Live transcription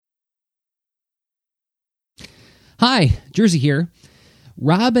Hi, Jersey here.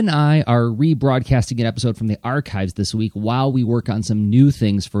 Rob and I are rebroadcasting an episode from the archives this week while we work on some new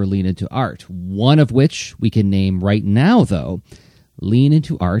things for Lean Into Art. One of which we can name right now, though. Lean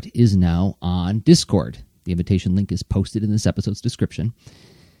Into Art is now on Discord. The invitation link is posted in this episode's description.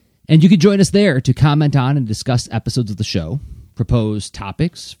 And you can join us there to comment on and discuss episodes of the show, propose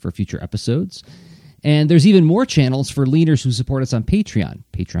topics for future episodes, and there's even more channels for leaners who support us on Patreon.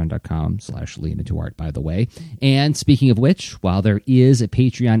 Patreon.com/leanintoart, by the way. And speaking of which, while there is a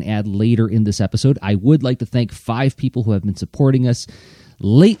Patreon ad later in this episode, I would like to thank 5 people who have been supporting us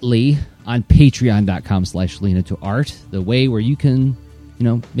lately on Patreon.com/leanintoart, the way where you can,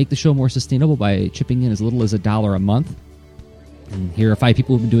 make the show more sustainable by chipping in as little as $1 a month. And here are 5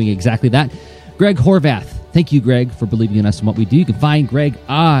 people who've been doing exactly that. Greg Horvath. Thank you, Greg, for believing in us and what we do. You can find Greg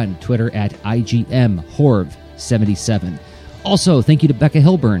on Twitter at IGMHorv77. Also, thank you to Becca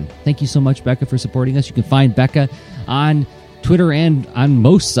Hilburn. Thank you so much, Becca, for supporting us. You can find Becca on Twitter and on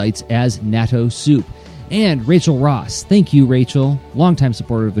most sites as Natto Soup. And Rachel Ross. Thank you, Rachel. Longtime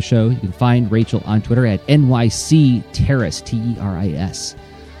supporter of the show. You can find Rachel on Twitter at NYC Terrace, Teris.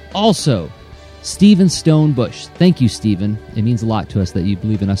 Also, Stephen Stonebush. Thank you, Stephen. It means a lot to us that you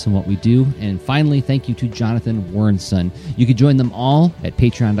believe in us and what we do. And finally, thank you to Jonathan Warrenson. You can join them all at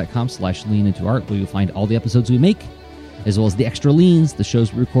patreon.com/leanintoart, where you'll find all the episodes we make, as well as the extra leans, the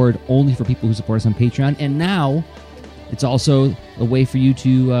shows we record only for people who support us on Patreon. And now, it's also a way for you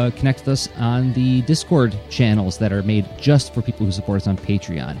to connect with us on the Discord channels that are made just for people who support us on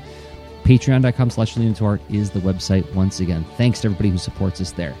Patreon. Patreon.com/leanintoart is the website once again. Thanks to everybody who supports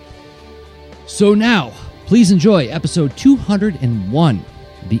us there. So now, please enjoy episode 201,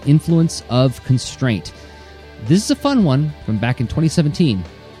 The Influence of Constraint. This is a fun one from back in 2017,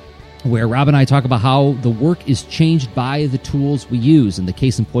 where Rob and I talk about how the work is changed by the tools we use. And the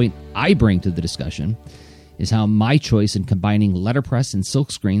case in point I bring to the discussion is how my choice in combining letterpress and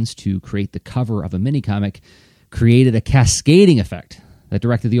silkscreens to create the cover of a mini-comic created a cascading effect that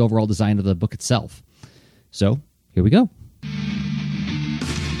directed the overall design of the book itself. So, here we go.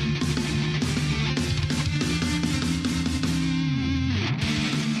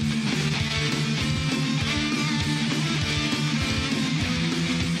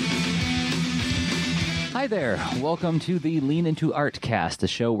 Hi there. Welcome to the Lean Into Art cast, a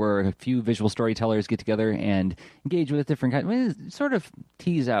show where a few visual storytellers get together and engage with different kinds, sort of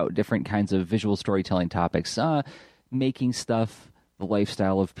tease out different kinds of visual storytelling topics, making stuff, the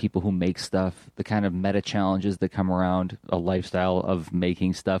lifestyle of people who make stuff, the kind of meta challenges that come around a lifestyle of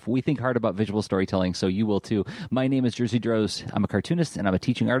making stuff. We think hard about visual storytelling, so you will too. My name is Jersey Droz. I'm a cartoonist and I'm a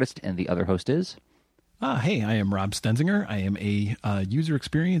teaching artist, and the other host is... Hey, I am Rob Stenzinger. I am a user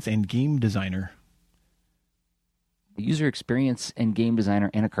experience and game designer. User experience and game designer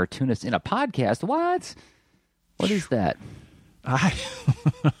and a cartoonist in a podcast. What is that?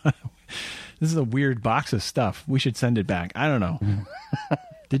 This is a weird box of stuff. We should send it back. I don't know.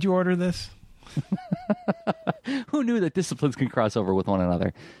 Did you order this? Who knew that disciplines can cross over with one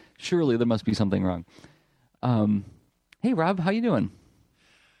another? Surely there must be something wrong. Hey, Rob, how you doing?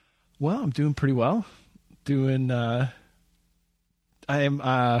 Well, I'm doing pretty well. I am.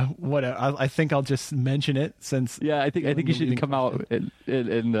 I think I'll just mention it since. Yeah, I think you should come out and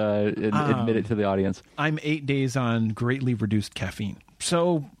admit it to the audience. I'm 8 days on greatly reduced caffeine,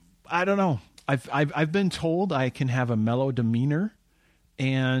 so I don't know. I've been told I can have a mellow demeanor,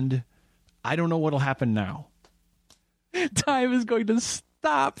 and I don't know what'll happen now. Time is going to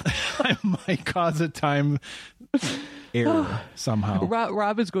stop. I might cause a time error somehow.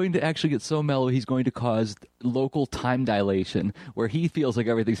 Rob is going to actually get so mellow he's going to cause local time dilation where he feels like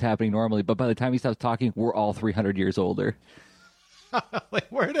everything's happening normally, but by the time he stops talking, we're all 300 years older. Like,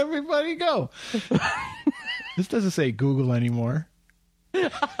 where'd everybody go? This doesn't say Google anymore.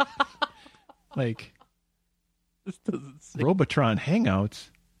 Like, this doesn't say Robotron Hangouts.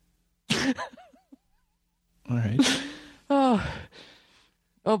 All right.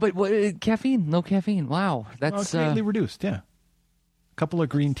 Oh, but what, caffeine? No caffeine. Wow, that's greatly reduced. Yeah, a couple of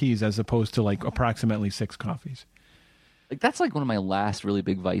green teas as opposed to like approximately 6 coffees. Like that's like one of my last really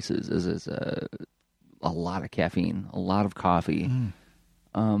big vices is a lot of caffeine, a lot of coffee.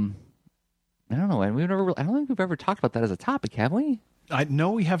 I don't know, and I don't think we've ever talked about that as a topic, have we?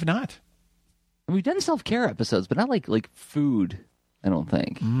 No, we have not. And we've done self-care episodes, but not like food. I don't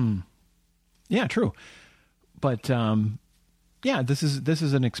think. Yeah, true. But yeah, this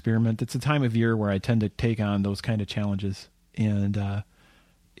is an experiment. It's a time of year where I tend to take on those kind of challenges, and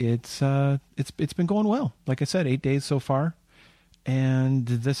it's been going well. Like I said, 8 days so far, and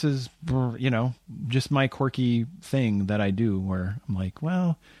this is just my quirky thing that I do where I'm like,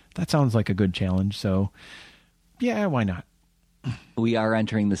 well, that sounds like a good challenge, so yeah, why not? We are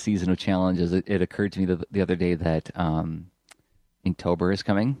entering the season of challenges. It occurred to me the other day that Inktober is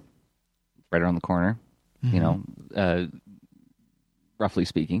coming, right around the corner. Mm-hmm. Roughly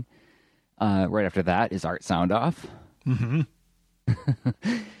speaking. Right after that is Art Sound Off. Mm-hmm.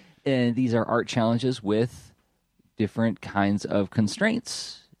 And these are art challenges with different kinds of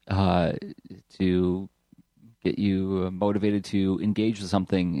constraints to get you motivated to engage with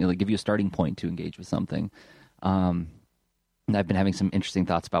something, give you a starting point to engage with something. And I've been having some interesting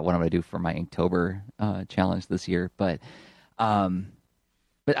thoughts about what I'm going to do for my Inktober challenge this year. But I'm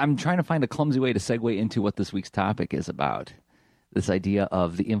trying to find a clumsy way to segue into what this week's topic is about. This idea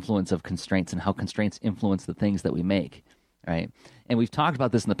of the influence of constraints and how constraints influence the things that we make, right? And we've talked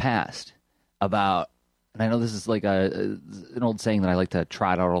about this in the past about, and I know this is like an old saying that I like to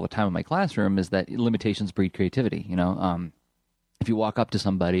trot out all the time in my classroom, is that limitations breed creativity. If you walk up to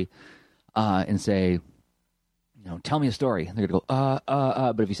somebody and say, tell me a story, they're going to go,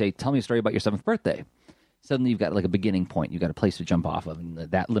 but if you say, tell me a story about your 7th birthday, suddenly you've got like a beginning point. You've got a place to jump off of. And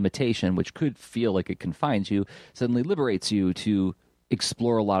that limitation, which could feel like it confines you, suddenly liberates you to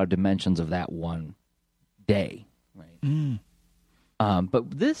explore a lot of dimensions of that one day. Right.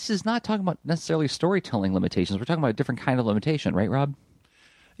 But this is not talking about necessarily storytelling limitations. We're talking about a different kind of limitation, right, Rob?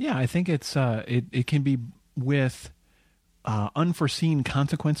 Yeah, I think it's it can be with unforeseen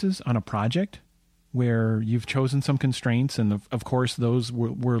consequences on a project where you've chosen some constraints, and of course those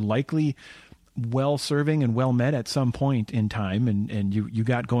were likely well-serving and well-met at some point in time, and you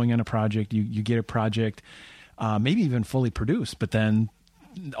got going on a project, you get a project, maybe even fully produced, but then,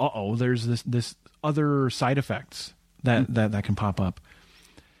 there's this other side effects that can pop up.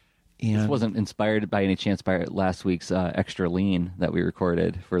 And this wasn't inspired by any chance by last week's extra lean that we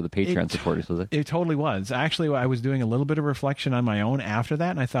recorded for the Patreon supporters, was it? It totally was. Actually, I was doing a little bit of reflection on my own after that,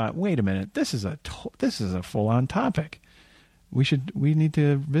 and I thought, wait a minute, this is a full-on topic. We need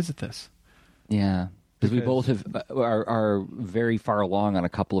to visit this. Yeah, because we both are very far along on a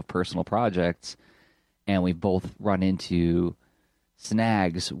couple of personal projects, and we both run into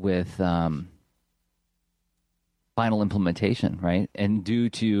snags with final implementation, right? And due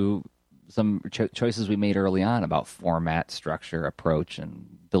to some choices we made early on about format, structure, approach,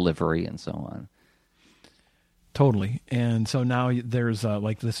 and delivery, and so on. Totally. And so now there's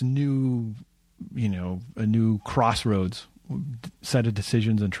like this new, a new crossroads set of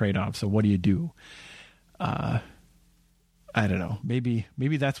decisions and trade-offs. So what do you do? I don't know. Maybe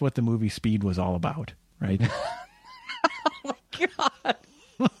that's what the movie Speed was all about, right? Oh my God.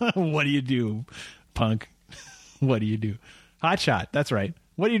 What do you do, punk? What do you do? Hot shot. That's right.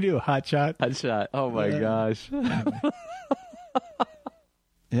 What do you do? Hot shot. Hot shot. Oh my gosh.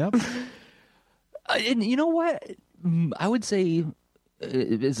 Yep. And you know what? I would say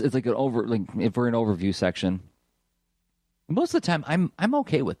it's like if we're an overview section. Most of the time, I'm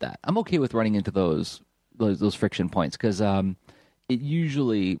okay with that. I'm okay with running into those friction points because it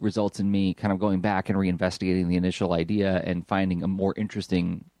usually results in me kind of going back and reinvestigating the initial idea and finding a more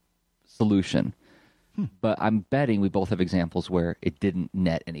interesting solution. But I'm betting we both have examples where it didn't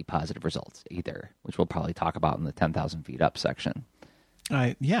net any positive results either, which we'll probably talk about in the 10,000 feet up section.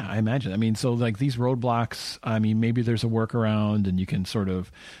 I imagine. I mean, so like these roadblocks, I mean, maybe there's a workaround and you can sort of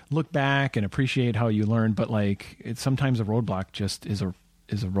look back and appreciate how you learned, but like sometimes a roadblock just is a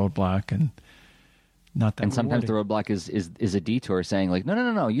roadblock and not that. And sometimes rewarding. the roadblock is a detour saying like,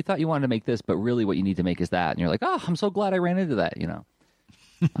 no, you thought you wanted to make this, but really what you need to make is that. And you're like, oh, I'm so glad I ran into that,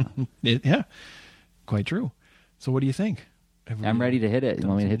 Yeah, quite true. So what do you think? I'm ready to hit it. You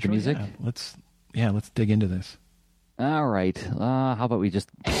want me to hit the music? Yeah, let's dig into this. All right. How about we just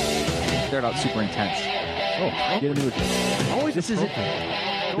start out super intense? Get into it. Always this is a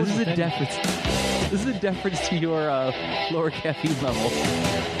deference. This is a deference to your lower caffeine level.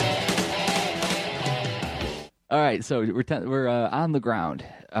 All right, so we're on the ground,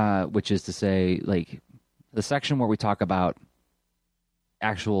 which is to say, like the section where we talk about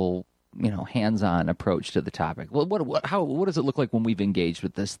actual, hands-on approach to the topic. Well, what does it look like when we've engaged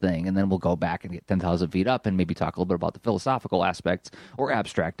with this thing? And then we'll go back and get 10,000 feet up and maybe talk a little bit about the philosophical aspects or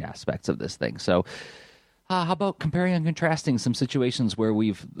abstract aspects of this thing. So how about comparing and contrasting some situations where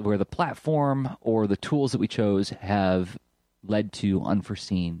the platform or the tools that we chose have led to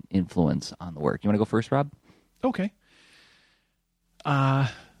unforeseen influence on the work? You want to go first, Rob? Okay. Guitar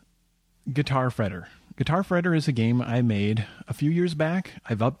Fretter. Guitar Fretter is a game I made a few years back.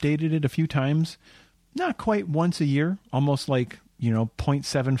 I've updated it a few times. Not quite once a year, almost like,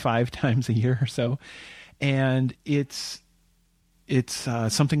 0.75 times a year or so. And it's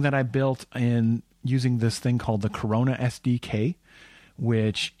something that I built in using this thing called the Corona SDK,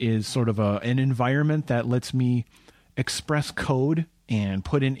 which is sort of an environment that lets me express code and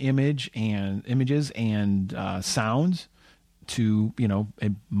put in images and sounds to,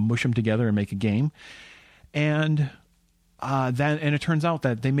 and mush them together and make a game. And it turns out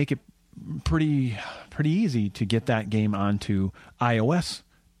that they make it pretty easy to get that game onto iOS,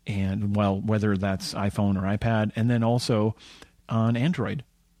 and whether that's iPhone or iPad, and then also on Android,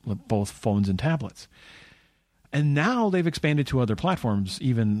 both phones and tablets. And now they've expanded to other platforms,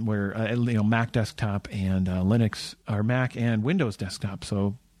 even where Mac desktop and Linux, or Mac and Windows desktop.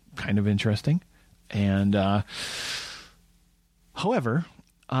 So kind of interesting. And however,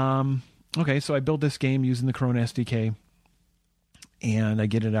 okay, so I build this game using the Corona SDK, and I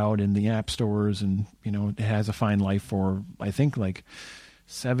get it out in the app stores, and it has a fine life for, I think, like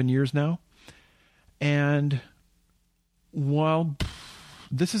 7 years now. And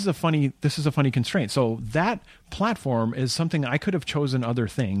this is a funny constraint. So that platform is something I could have chosen other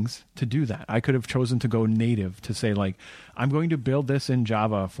things to do that. I could have chosen to go native, to say, like, I'm going to build this in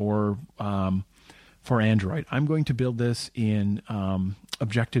Java for Android. I'm going to build this in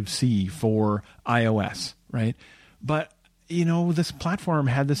Objective-C for iOS, right? But this platform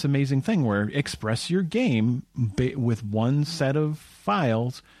had this amazing thing where express your game with one set of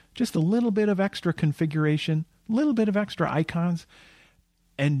files, just a little bit of extra configuration, a little bit of extra icons.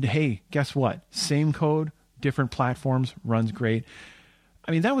 And hey, guess what? Same code, different platforms, runs great.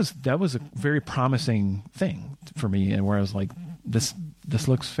 I mean, that was a very promising thing for me, and where I was like, this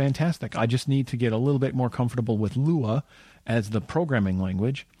looks fantastic. I just need to get a little bit more comfortable with Lua as the programming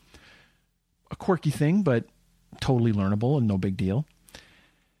language. A quirky thing, but totally learnable and no big deal.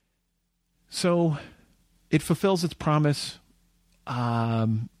 So it fulfills its promise.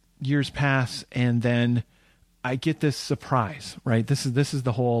 Years pass, and then I get this surprise, right? This is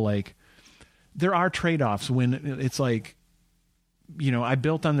the whole, like, there are trade-offs when it's like, I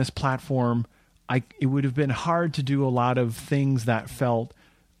built on this platform. It would have been hard to do a lot of things that felt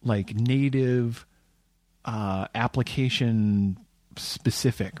like native application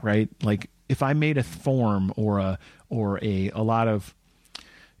specific, right? Like if I made a form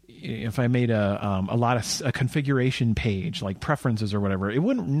if I made a configuration page, like preferences or whatever, it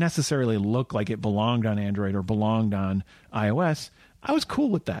wouldn't necessarily look like it belonged on Android or belonged on iOS. I was cool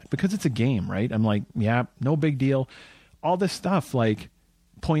with that because it's a game, right? I'm like, yeah, no big deal. All this stuff like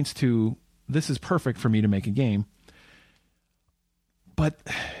points to this is perfect for me to make a game. But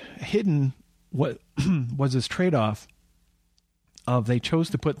hidden what was this trade-off of they chose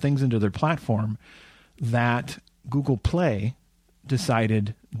to put things into their platform that Google Play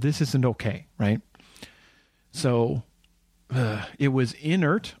decided this isn't okay, right? So it was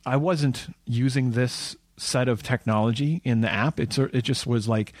inert. I wasn't using this set of technology in the app. It just was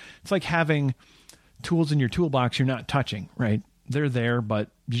like, it's like having tools in your toolbox you're not touching, right? They're there, but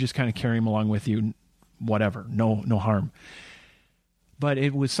you just kind of carry them along with you, whatever, no harm. But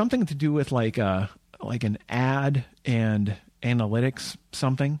it was something to do with like an ad and analytics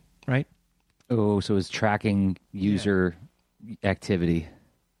something, right? Oh, so it's tracking user activity.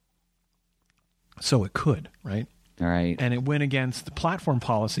 So it could, right? All right. And it went against the platform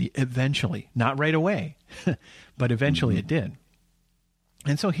policy eventually, not right away, but eventually it did.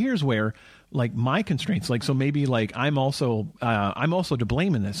 And so here's where like my constraints, like, so maybe like I'm also to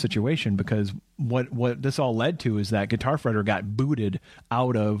blame in this situation, because what this all led to is that Guitar Fretter got booted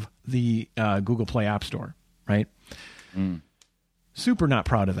out of the Google Play App Store, right? Super not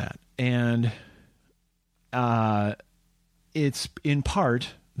proud of that. And it's in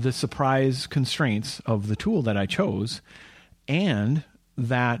part the surprise constraints of the tool that I chose, and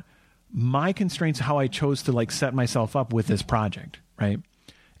that my constraints, how I chose to like set myself up with this project, right?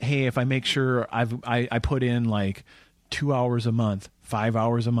 Hey, if I make sure I put in like 2 hours a month, 5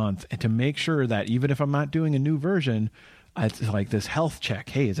 hours a month, and to make sure that even if I'm not doing a new version, it's like this health check.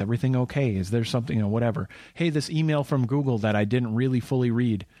 Hey, is everything okay? Is there something, whatever. Hey, this email from Google that I didn't really fully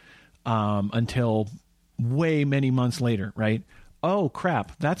read until way many months later, right? Oh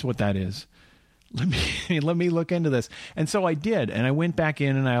crap, that's what that is. Let me look into this. And so I did, and I went back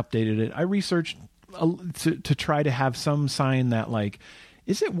in and I updated it. I researched to try to have some sign that like,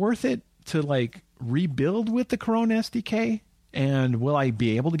 is it worth it to like rebuild with the Corona SDK? And will I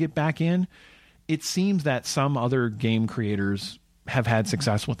be able to get back in? It seems that some other game creators have had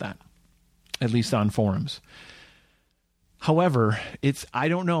success with that, at least on forums. However, I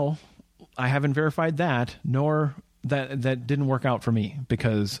don't know. I haven't verified that, nor that didn't work out for me,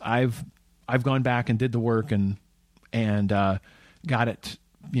 because I've gone back and did the work and got it,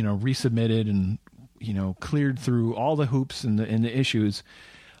 resubmitted and, cleared through all the hoops and the issues.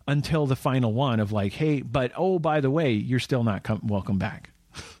 until the final one of like, hey, but oh, by the way, you're still not welcome back.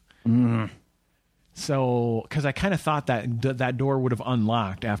 So, because I kind of thought that door would have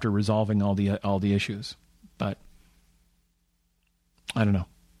unlocked after resolving all the issues, but I don't know.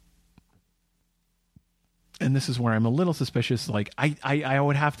 And this is where I'm a little suspicious. Like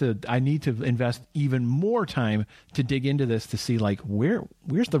I need to invest even more time to dig into this to see like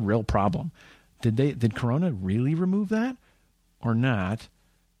where's the real problem. Did Corona really remove that or not?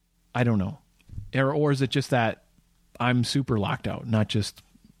 I don't know. Or is it just that I'm super locked out, not just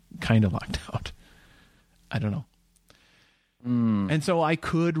kind of locked out? I don't know. And so I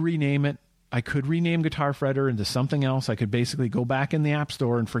could rename it. I could rename Guitar Fretter into something else. I could basically go back in the App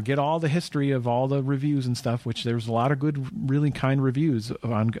Store and forget all the history of all the reviews and stuff, which there's a lot of good, really kind reviews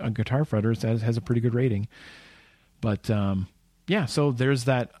on Guitar Fretter. It has a pretty good rating. But yeah, so there's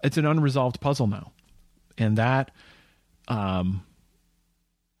that. It's an unresolved puzzle now. And that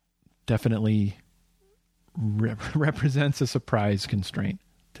definitely represents a surprise constraint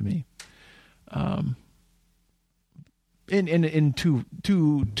to me. In two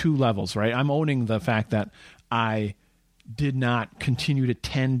levels, right? I'm owning the fact that I did not continue to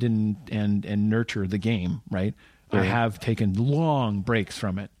tend and nurture the game, right? I have taken long breaks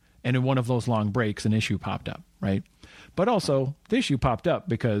from it. And in one of those long breaks, an issue popped up, right? But also, the issue popped up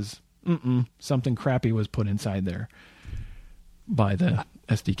because something crappy was put inside there by the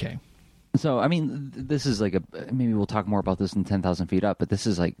SDK. So, I mean, this is like maybe we'll talk more about this in 10,000 Feet Up, but this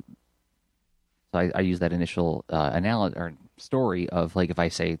is like, so I use that initial story of like, if I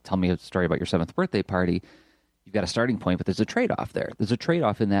say, tell me a story about your 7th birthday party, you've got a starting point, but there's a trade-off there. There's a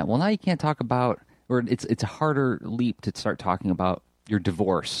trade-off in that, well, now you can't talk about, or it's a harder leap to start talking about your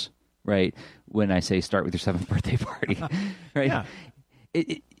divorce, right? When I say start with your 7th birthday party, right? Yeah.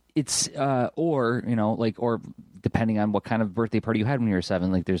 It's or, you know, like, or depending on what kind of birthday party you had when you were 7,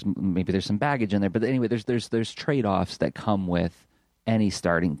 like there's some baggage in there, but anyway, there's trade-offs that come with any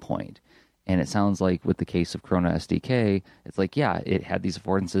starting point. And it sounds like with the case of Corona SDK, it's like, yeah, it had these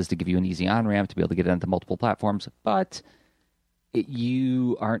affordances to give you an easy on-ramp to be able to get it onto multiple platforms, but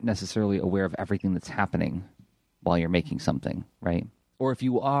you aren't necessarily aware of everything that's happening while you're making something, right? Or if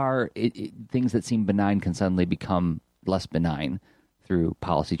you are, things that seem benign can suddenly become less benign through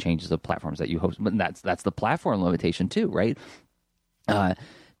policy changes of platforms that you host. But that's the platform limitation too, right?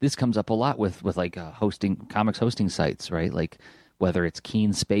 This comes up a lot with like comics hosting sites, right? Like, whether it's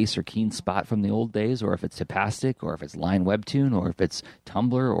Keen Space or Keen Spot from the old days, or if it's Tapastic, or if it's Line Webtoon, or if it's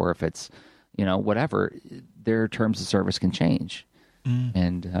Tumblr, or if it's, you know, whatever, their terms of service can change.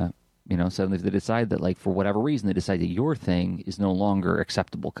 And, you know, suddenly if they decide that, like, for whatever reason, they decide that your thing is no longer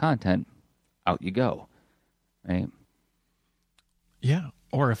acceptable content, out you go, right? Yeah.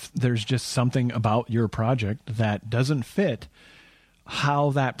 Or if there's just something about your project that doesn't fit how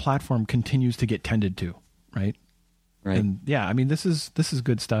that platform continues to get tended to, right? Right. And yeah, I mean, this is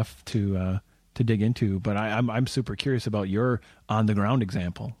good stuff to dig into, but I'm super curious about your on the ground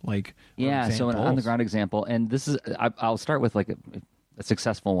example. Like, yeah, so an on the ground example, and this is I'll start with like a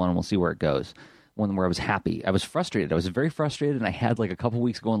successful one, and we'll see where it goes. One where I was happy. I was frustrated. I was very frustrated, and I had like a couple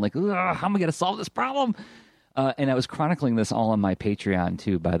weeks going like, how am I going to solve this problem? And I was chronicling this all on my Patreon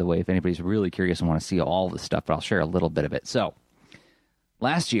too, by the way, if anybody's really curious and want to see all this stuff, but I'll share a little bit of it. So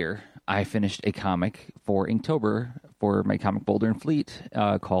last year, I finished a comic for Inktober for my comic Boulder and Fleet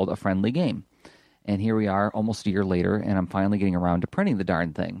called A Friendly Game. And here we are almost a year later, and I'm finally getting around to printing the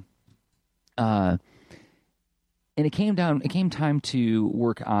darn thing. And it came time to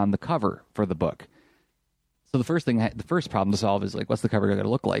work on the cover for the book. So the first problem to solve is like, what's the cover going to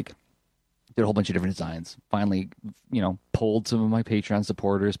look like? Did a whole bunch of different designs. Finally, you know, polled some of my Patreon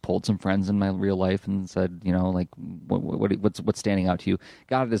supporters, polled some friends in my real life, and said, you know, like, what's standing out to you?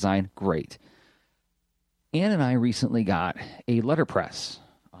 Got a design, great. Ann and I recently got a letterpress,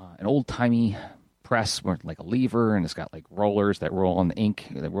 an old timey press with like a lever, and it's got like rollers that roll on the ink.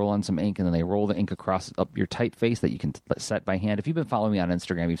 They roll on some ink, and then they roll the ink across up your typeface that you can set by hand. If you've been following me on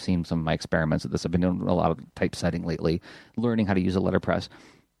Instagram, you've seen some of my experiments with this. I've been doing a lot of typesetting lately, learning how to use a letterpress.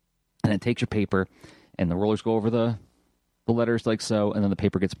 And it takes your paper, and the rollers go over the letters like so, and then the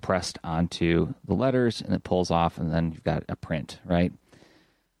paper gets pressed onto the letters, and it pulls off, and then you've got a print, right?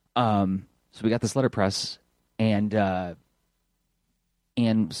 So we got this letterpress, and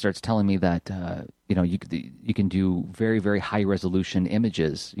Anne starts telling me that you know, you can do very, very high resolution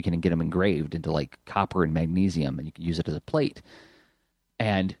images. You can get them engraved into like copper and magnesium, and you can use it as a plate.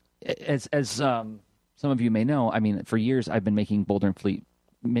 And as some of you may know, I mean, for years I've been making Boulder and Fleet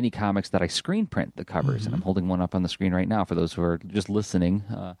mini comics that I screen print the covers, and I'm holding one up on the screen right now for those who are just listening.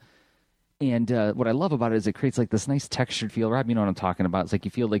 And what I love about it is it creates like this nice textured feel. Rob, you know what I'm talking about. It's like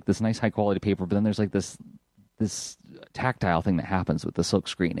you feel like this nice high quality paper, but then there's like this tactile thing that happens with the silk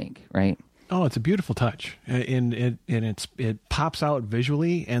screen ink, right? Oh, it's a beautiful touch, and it pops out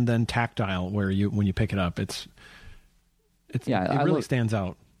visually and then tactile when you pick it up. It really stands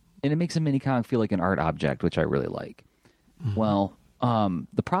out, and it makes a mini comic feel like an art object, which I really like. Mm-hmm. Well,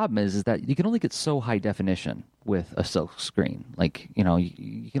 the problem is that you can only get so high definition with a silk screen. Like, you know,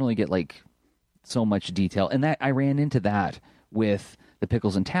 you can only get like so much detail, and that I ran into that with the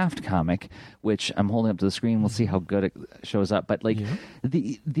Pickles and Taft comic, which I'm holding up to the screen. We'll see how good it shows up. But like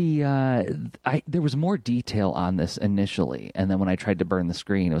there was more detail on this initially, and then when I tried to burn the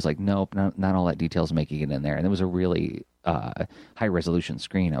screen, it was like, nope, not all that detail is making it in there. And it was a really high resolution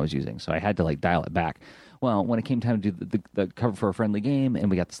screen I was using, so I had to like dial it back. Well, when it came time to do the cover for a friendly game,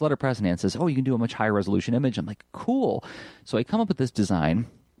 and we got this letterpress, and Ann says, "Oh, you can do a much higher resolution image." I'm like, cool. So I come up with this design.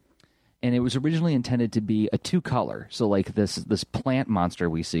 And it was originally intended to be a 2-color. So like this plant monster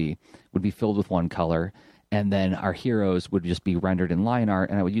we see would be filled with 1 color, and then our heroes would just be rendered in line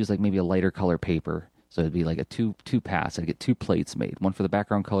art, and I would use like maybe a lighter color paper. So it'd be like a two pass. I'd get 2 plates made, one for the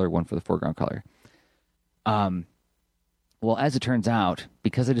background color, one for the foreground color. Well, as it turns out,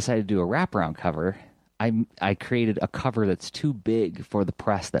 because I decided to do a wraparound cover, I created a cover that's too big for the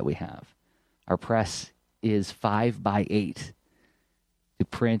press that we have. Our press is 5x8. To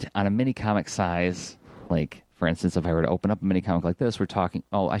print on a mini comic size, like for instance, if I were to open up a mini comic like this, we're talking,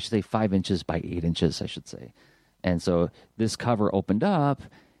 I should say 5 inches by 8 inches, I should say. And so this cover opened up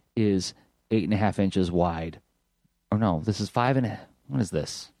is 8.5 inches wide. Or no, this is 5.5. What is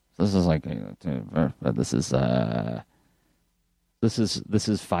this? This is like this is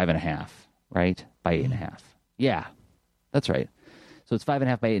 5.5, right? By 8.5. Yeah, that's right. So it's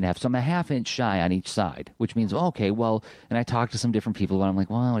 5.5 by 8.5. So I'm a half inch shy on each side, which means, okay, well, and I talked to some different people, and I'm like,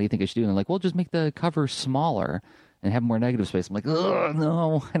 well, what do you think I should do? And they're like, well, just make the cover smaller and have more negative space. I'm like, oh,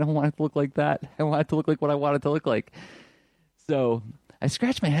 no, I don't want it to look like that. I want it to look like what I want it to look like. So I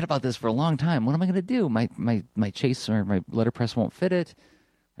scratched my head about this for a long time. What am I going to do? My chase or my letterpress won't fit it.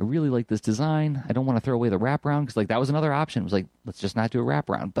 I really like this design. I don't want to throw away the wraparound, because like that was another option. It was like, let's just not do a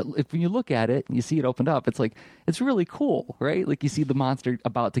wraparound. But if you look at it and you see it opened up, it's like, it's really cool, right? Like you see the monster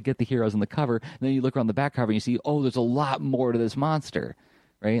about to get the heroes in the cover, and then you look around the back cover and you see, oh, there's a lot more to this monster,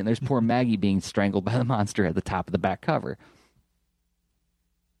 right? And there's poor Maggie being strangled by the monster at the top of the back cover.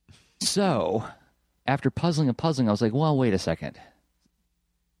 So after puzzling, I was like, well, wait a second.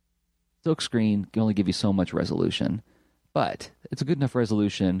 Silk screen can only give you so much resolution. But it's a good enough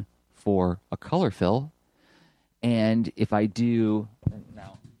resolution for a color fill. And if I do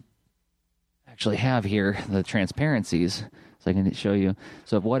now actually have here the transparencies, so I can show you.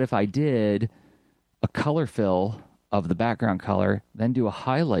 So what if I did a color fill of the background color, then do a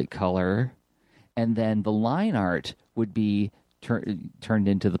highlight color, and then the line art would be turned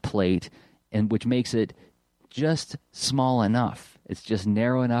into the plate, and which makes it just small enough. It's just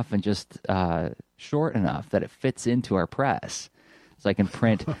narrow enough and just short enough that it fits into our press. So I can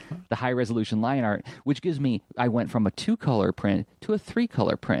print the high resolution line art, which gives me, I went from a 2-color print to a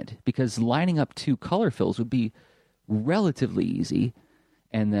 3-color print, because lining up 2 color fills would be relatively easy.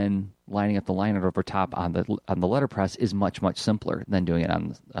 And then lining up the line art over top on the letterpress is much, much simpler than doing it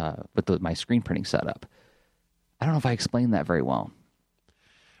on my screen printing setup. I don't know if I explained that very well.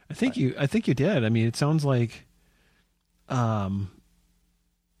 I think you did. I mean, it sounds like,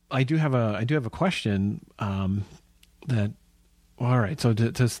 I do have a question, that, all right. So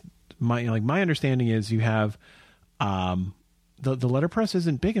my understanding is you have, the letterpress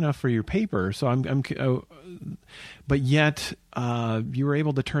isn't big enough for your paper. So but yet, you were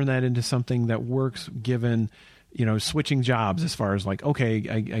able to turn that into something that works, given, switching jobs, as far as like, okay,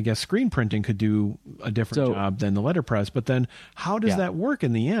 I guess screen printing could do a different job than the letterpress, but then how does that work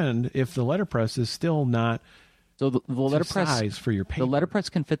in the end if the letterpress is still not So the letterpress size for your paper? The letterpress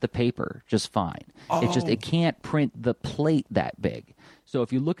can fit the paper just fine. Oh. It's just it can't print the plate that big. So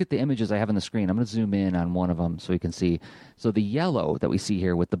if you look at the images I have on the screen, I'm going to zoom in on one of them so you can see. So the yellow that we see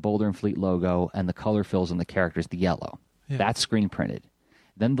here with the Boulder and Fleet logo and the color fills and the characters, the yellow, that's screen printed.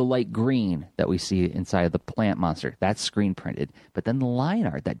 Then the light green that we see inside of the plant monster, that's screen printed. But then the line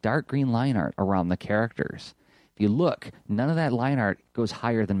art, that dark green line art around the characters, if you look, none of that line art goes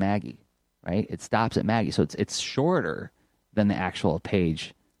higher than Maggie. Right, it stops at Maggie, so it's shorter than the actual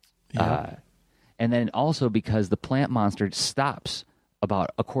page, and then also because the plant monster stops about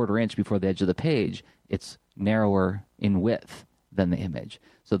a 1/4 inch before the edge of the page, it's narrower in width than the image.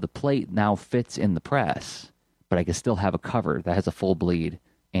 So the plate now fits in the press, but I can still have a cover that has a full bleed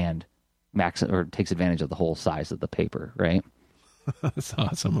and takes advantage of the whole size of the paper. Right. That's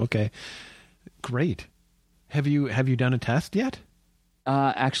awesome. Okay, great. Have you done a test yet?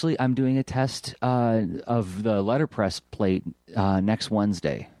 Actually, I'm doing a test of the letterpress plate next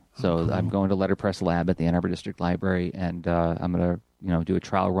Wednesday. So cool. I'm going to letterpress lab at the Ann Arbor District Library, and I'm going to do a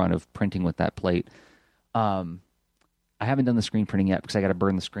trial run of printing with that plate. I haven't done the screen printing yet because I got to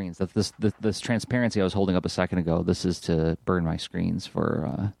burn the screens. This transparency I was holding up a second ago, this is to burn my screens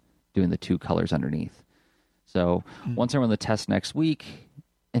for doing the two colors underneath. So once I run the test next week,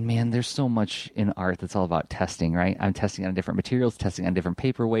 and man, there's so much in art that's all about testing, right? I'm testing on different materials, testing on different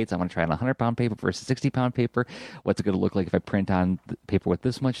paper weights. I want to try on 100-pound paper versus 60-pound paper. What's it going to look like if I print on paper with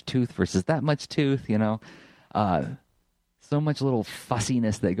this much tooth versus that much tooth, So much little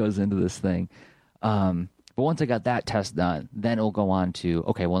fussiness that goes into this thing. But once I got that test done, then it'll go on to,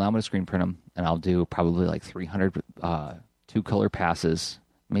 okay, well, now I'm going to screen print them, and I'll do probably like 300 two-color passes,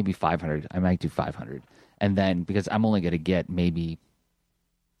 maybe 500. I might do 500. And then, because I'm only going to get maybe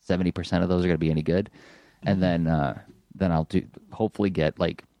 70% of those are going to be any good. And then I'll hopefully get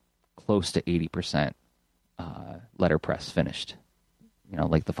like close to 80% letterpress finished,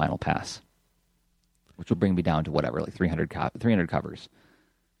 like the final pass, which will bring me down to whatever, like 300 covers.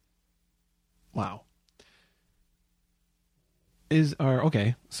 Wow.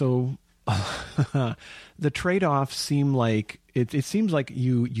 Okay, so the trade-offs seem like it seems like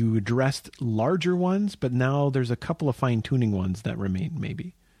you addressed larger ones, but now there's a couple of fine-tuning ones that remain,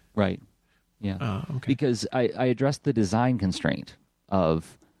 maybe. Right. Yeah. Okay. Because I addressed the design constraint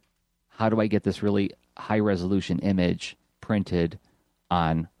of how do I get this really high-resolution image printed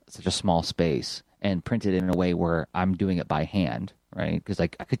on such a small space and printed in a way where I'm doing it by hand, right? Because I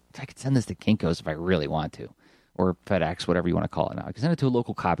could send this to Kinko's if I really want to, or FedEx, whatever you want to call it now. I could send it to a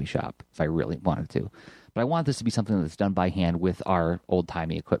local copy shop if I really wanted to. But I want this to be something that's done by hand with our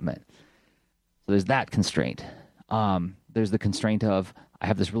old-timey equipment. So there's that constraint. There's the constraint of I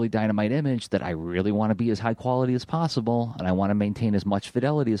have this really dynamite image that I really want to be as high quality as possible, and I want to maintain as much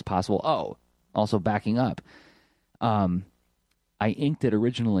fidelity as possible. Oh, also backing up. I inked it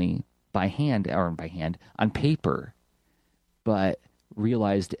originally by hand on paper, but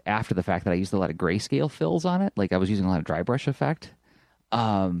realized after the fact that I used a lot of grayscale fills on it. Like I was using a lot of dry brush effect,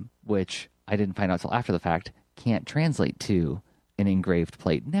 which I didn't find out until after the fact can't translate to an engraved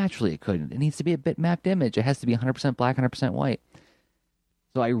plate. Naturally, it couldn't. It needs to be a bitmapped image. It has to be 100% black, 100% white.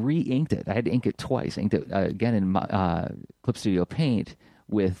 So I re-inked it. I had to ink it twice. Inked it again in Clip Studio Paint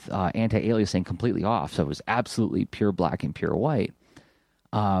with anti-aliasing completely off. So it was absolutely pure black and pure white.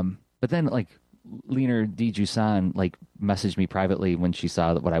 But then, like, Leaner D. Jusan, like, messaged me privately when she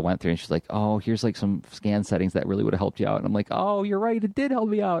saw what I went through, and she's like, oh, here's, like, some scan settings that really would have helped you out. And I'm like, oh, you're right, it did help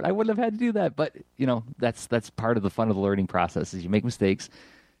me out. I wouldn't have had to do that. But, that's part of the fun of the learning process is you make mistakes,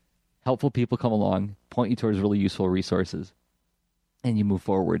 helpful people come along, point you towards really useful resources, and you move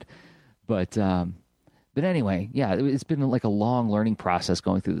forward. But anyway, yeah, it's been, like, a long learning process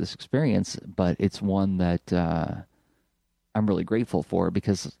going through this experience, but it's one that I'm really grateful for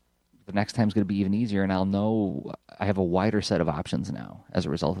because the next time's going to be even easier, and I'll know I have a wider set of options now as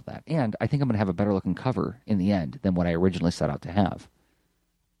a result of that. And I think I'm going to have a better looking cover in the end than what I originally set out to have.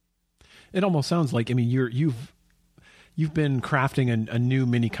 It almost sounds like, I mean, you've been crafting a new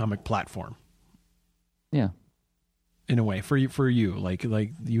mini comic platform. Yeah. In a way, for you, like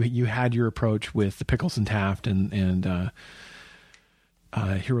you had your approach with the Pickles and Taft and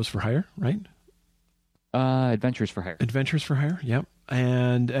Heroes for Hire, right? Adventures for Hire. Yep.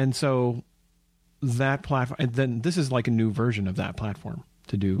 And so that platform, and then this is like a new version of that platform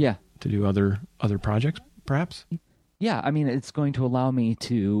to do other projects, perhaps. Yeah, I mean, it's going to allow me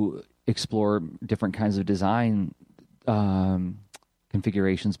to explore different kinds of design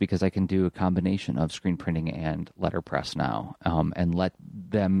configurations because I can do a combination of screen printing and letterpress now, and let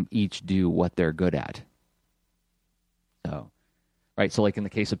them each do what they're good at. So. Right, so like in the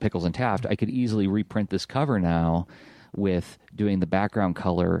case of Pickles and Taft, I could easily reprint this cover now with doing the background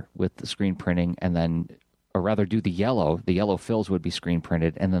color with the screen printing, and then, or rather do the yellow. The yellow fills would be screen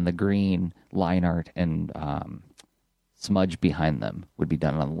printed, and then the green line art and smudge behind them would be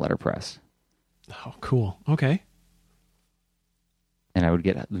done on the letterpress. Oh, cool. Okay. And I would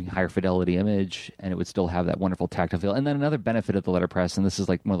get a higher fidelity image, and it would still have that wonderful tactile feel. And then another benefit of the letterpress, and this is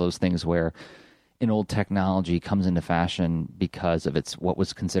like one of those things where an old technology comes into fashion because of what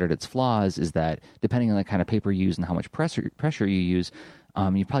was considered its flaws, is that depending on the kind of paper you use and how much pressure you use,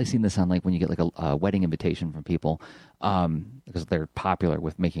 you've probably seen this on like when you get like a wedding invitation from people, because they're popular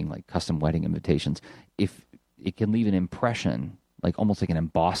with making like custom wedding invitations. If it can leave an impression, like almost like an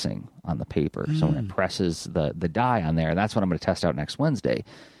embossing on the paper. So when it presses the dye on there, and that's what I'm going to test out next Wednesday,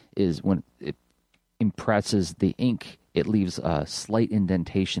 is when it impresses the ink it leaves a slight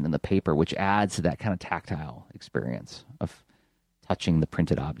indentation in the paper, which adds to that kind of tactile experience of touching the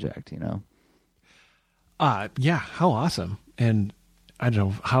printed object, Yeah, how awesome. And I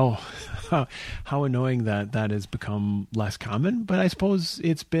don't know how annoying that has become less common, but I suppose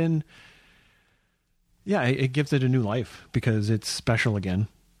it's been, it gives it a new life because it's special again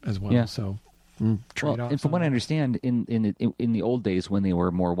as well. Yeah. So and from what I understand, in the old days when they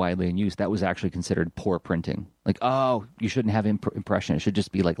were more widely in use, that was actually considered poor printing. Like, oh, you shouldn't have impression. It should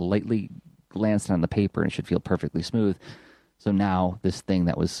just be like lightly glanced on the paper and it should feel perfectly smooth. So now this thing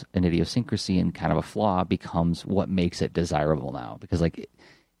that was an idiosyncrasy and kind of a flaw becomes what makes it desirable now. Because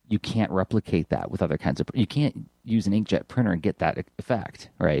you can't replicate that with other kinds of... You can't use an inkjet printer and get that effect,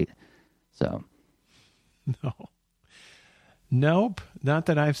 right? So... No. Nope, not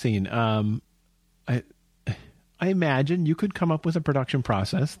that I've seen. I imagine you could come up with a production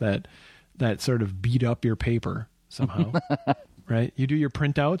process that sort of beat up your paper somehow, right? You do your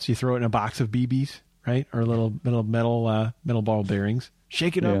printouts, you throw it in a box of BBs, right? Or little metal ball bearings.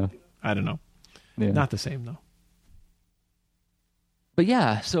 Shake it up. I don't know. Yeah. Not the same though. But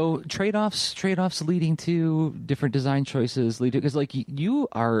yeah, so trade-offs leading to different design choices, because like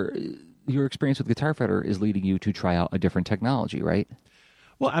your experience with Guitar Fighter is leading you to try out a different technology, right?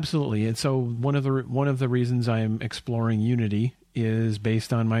 Well, absolutely. And so one of the reasons I'm exploring Unity is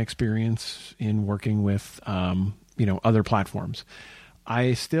based on my experience in working with other platforms.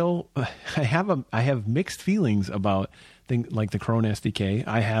 I have mixed feelings about things like the Chrome SDK.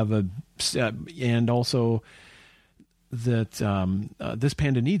 I have and also that this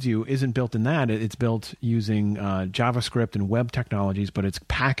Panda Needs You isn't built in that. It's built using JavaScript and web technologies, but it's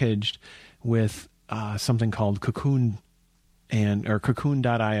packaged with something called Cocoon or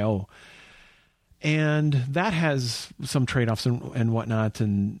Cocoon.io. And that has some trade-offs and whatnot,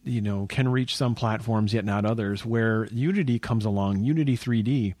 and can reach some platforms yet not others, where Unity comes along, Unity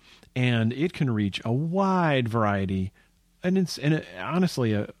 3D, and it can reach a wide variety, and it's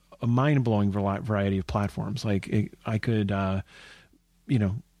honestly a mind-blowing variety of platforms. Like I could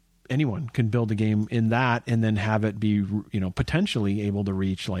anyone can build a game in that and then have it be potentially able to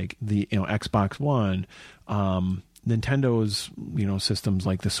reach like the Xbox One, Nintendo's systems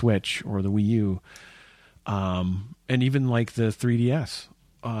like the Switch or the Wii U, and even like the 3DS,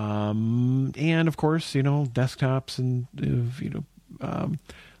 and of course desktops and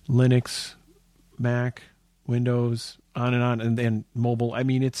Linux, Mac, Windows, on and then mobile. I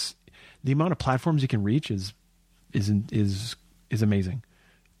mean, it's the amount of platforms you can reach is amazing.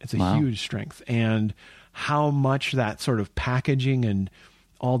 It's a huge strength, and how much that sort of packaging and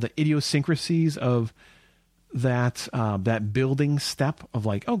all the idiosyncrasies of that building step of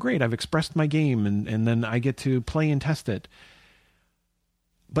like, oh great, I've expressed my game and then I get to play and test it,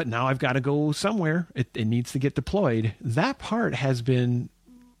 but now I've got to go somewhere. It needs to get deployed. That part has been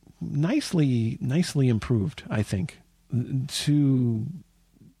nicely improved, I think, to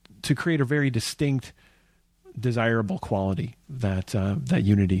create a very distinct, desirable quality that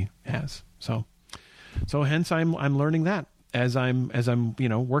Unity has. So hence I'm learning that as I'm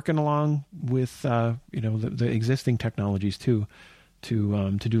working along with the existing technologies too,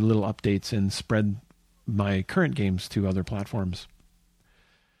 to do little updates and spread my current games to other platforms.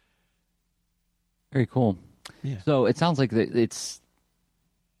 Very cool. Yeah. So it sounds like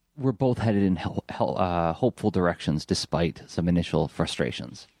we're both headed in hopeful directions despite some initial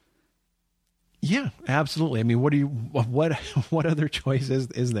frustrations. Yeah, absolutely. I mean, what other choice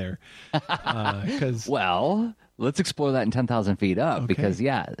is there? Well, let's explore that in 10,000 feet up. Okay. Because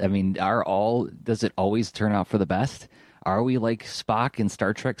I mean, does it always turn out for the best? Are we like Spock in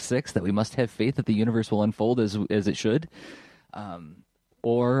Star Trek VI, that we must have faith that the universe will unfold as it should?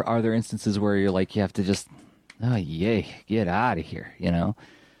 Or are there instances where you're like, you have to just, oh yay, get out of here, getting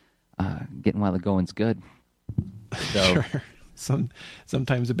while the going's good. So, sure.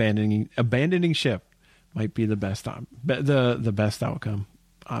 Sometimes abandoning ship might be the best the best outcome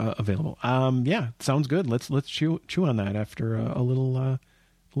available. Sounds good. Let's chew on that after a little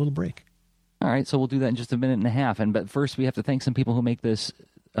break. All right, so we'll do that in just a minute and a half. But first, we have to thank some people who make this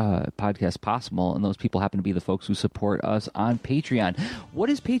podcast possible, and those people happen to be the folks who support us on Patreon. What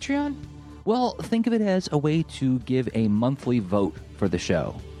is Patreon? Well, think of it as a way to give a monthly vote for the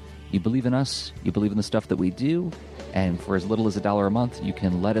show. You believe in us, you believe in the stuff that we do, and for as little as $1 a month, you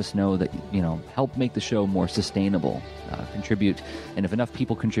can let us know that, help make the show more sustainable, contribute. And if enough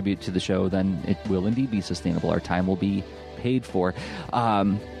people contribute to the show, then it will indeed be sustainable. Our time will be paid for.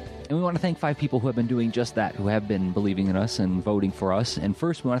 And we want to thank 5 people who have been doing just that, who have been believing in us and voting for us. And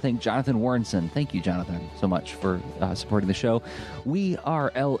first, we want to thank Jonathan Warrenson. Thank you, Jonathan, so much for supporting the show. We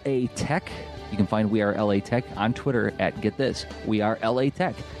are LA Tech. You can find We Are LA Tech on Twitter at Get This, We Are LA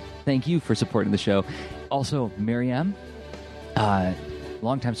Tech. Thank you for supporting the show. Also, Marianne,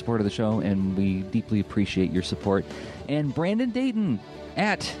 longtime supporter of the show, and we deeply appreciate your support. And Brandon Dayton,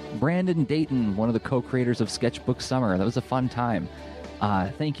 at Brandon Dayton, one of the co-creators of Sketchbook Summer. That was a fun time.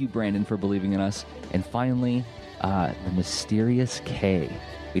 Thank you, Brandon, for believing in us. And finally, the mysterious K.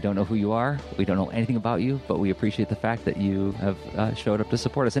 We don't know who you are. We don't know anything about you, but we appreciate the fact that you have showed up to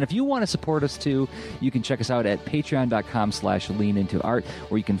support us. And if you want to support us too, you can check us out at patreon.com/leanintoart,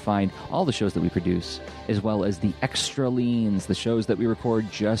 where you can find all the shows that we produce, as well as the extra leans, the shows that we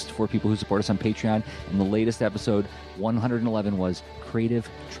record just for people who support us on Patreon. And the latest episode, 111, was Creative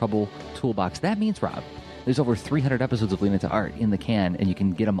Trouble Toolbox. That means, Rob, there's over 300 episodes of Lean Into Art in the can, and you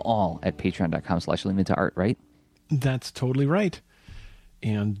can get them all at patreon.com/leanintoart, right? That's totally right.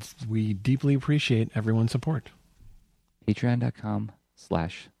 And we deeply appreciate everyone's support.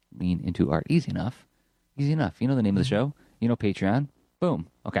 Patreon.com/leanintoart. Easy enough. Easy enough. You know the name of the show. You know Patreon. Boom.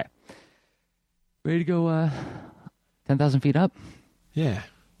 Okay. Ready to go 10,000 feet up? Yeah.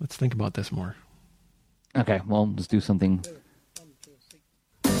 Let's think about this more. Okay. Well, let's do something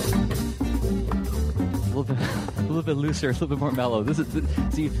a little bit looser, a little bit more mellow.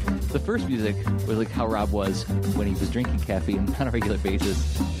 See, the first music was like how Rob was when he was drinking caffeine on a regular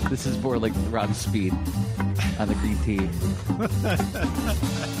basis. This is more like Rob's speed on the green tea.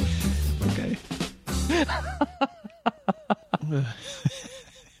 Okay.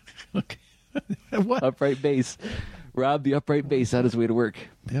 What? Upright bass. Rob, the upright bass on his way to work.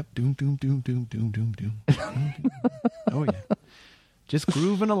 Yep. Doom, doom, doom, doom, doom, doom, doom. Oh, yeah. Just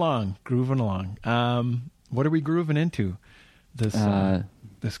grooving along. What are we grooving into? This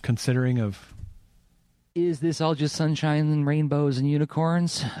considering of... Is this all just sunshine and rainbows and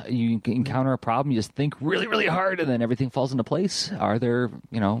unicorns? You encounter a problem, you just think really, really hard, and then everything falls into place? Are there,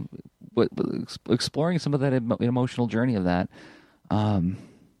 exploring some of that emotional journey of that?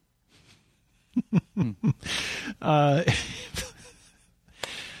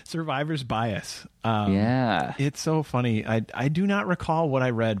 Survivor's bias. Yeah, it's so funny. I do not recall what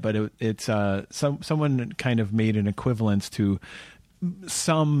I read, but it's someone kind of made an equivalence to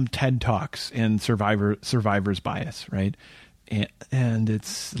some TED Talks in Survivor's bias, right? And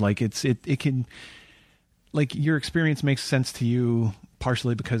it's like it can, like, your experience makes sense to you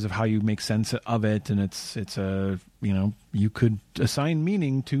partially because of how you make sense of it, and it's a, you could assign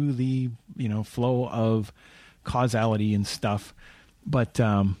meaning to the flow of causality and stuff. But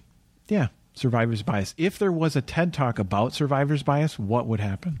yeah, survivor's bias. If there was a TED Talk about survivor's bias, what would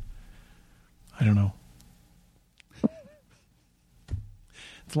happen? I don't know.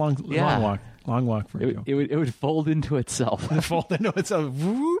 It's long walk for you. It would fold into itself. Fold into itself.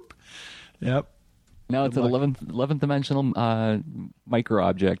 Whoop. Yep. Now it's an 11th dimensional micro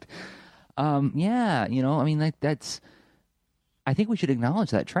object. Yeah, I mean, that's. I think we should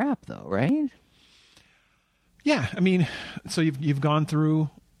acknowledge that trap, though, right? Yeah, I mean, so you've gone through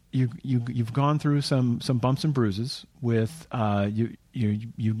you've gone through some bumps and bruises with you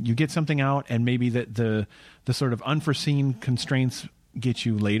get something out, and maybe the sort of unforeseen constraints get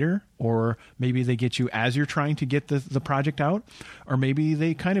you later, or maybe they get you as you're trying to get the project out, or maybe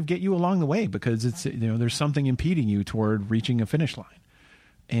they kind of get you along the way because it's there's something impeding you toward reaching a finish line.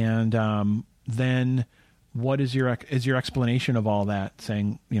 And then what is your explanation of all that,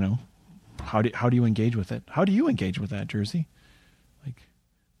 saying, how do you engage with it? How do you engage with that, Jersey?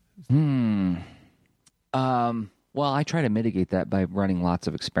 Well, I try to mitigate that by running lots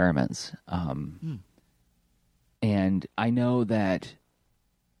of experiments. And I know that,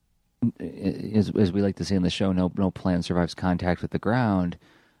 as we like to say in the show, no plan survives contact with the ground.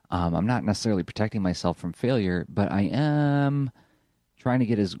 I'm not necessarily protecting myself from failure, but I am trying to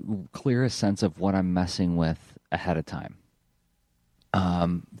get as clear a sense of what I'm messing with ahead of time.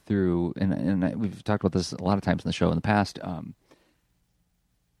 Through, and we've talked about this a lot of times in the show in the past.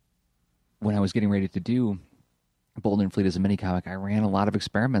 When I was getting ready to do Bold and Fleet as a mini comic, I ran a lot of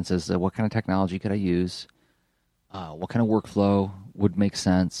experiments as to what kind of technology could I use, what kind of workflow would make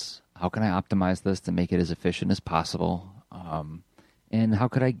sense, how can I optimize this to make it as efficient as possible, and how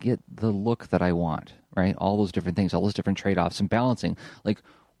could I get the look that I want, right? All those different things, all those different trade-offs and balancing. Like,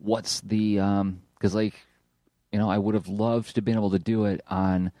 what's the, because I would have loved to have been able to do it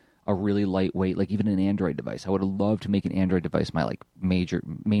on a really lightweight, like even an Android device. I would have loved to make an Android device my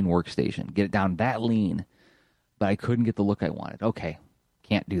main workstation, get it down that lean, but I couldn't get the look I wanted. Okay,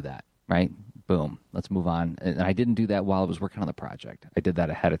 can't do that, right? Boom, let's move on. And I didn't do that while I was working on the project. I did that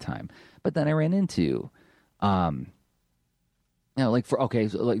ahead of time. But then I ran into, talk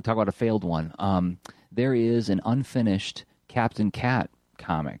about a failed one. There is an unfinished Captain Cat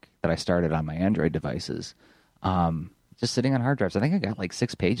comic that I started on my Android devices, just sitting on hard drives. I think I got like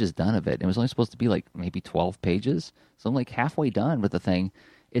 6 pages done of it. It was only supposed to be like maybe 12 pages. So I'm like halfway done with the thing.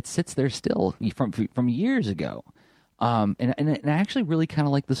 It sits there still from years ago. And I actually really kind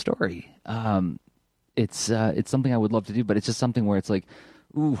of like the story. It's something I would love to do, but it's just something where it's like,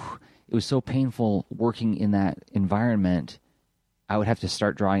 ooh, it was so painful working in that environment. I would have to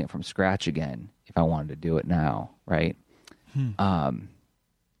start drawing it from scratch again if I wanted to do it now, right? So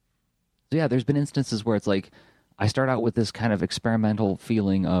yeah, there's been instances where it's like I start out with this kind of experimental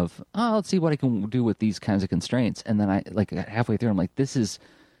feeling of, oh, let's see what I can do with these kinds of constraints, and then I like halfway through, I'm like, this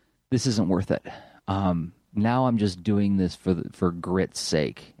isn't worth it. Now I'm just doing this for grit's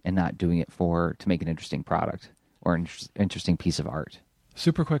sake and not doing it to make an interesting product or an interesting piece of art.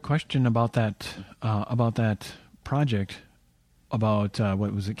 Super quick question about that project. About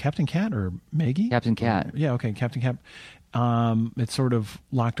what was it, Captain Cat or Maggie? Captain Cat. Yeah, okay, Captain Cat. It's sort of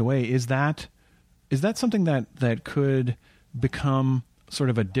locked away. Is that something that could become sort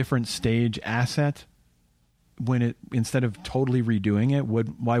of a different stage asset when it, instead of totally redoing it?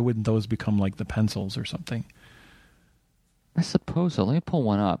 Why wouldn't those become like the pencils or something? I suppose so. Let me pull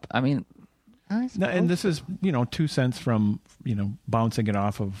one up. I mean, and this is 2 cents from bouncing it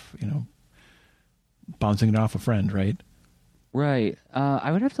off of a friend, right? Right. I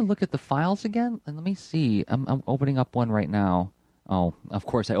would have to look at the files again. And let me see. I'm opening up one right now. Oh, of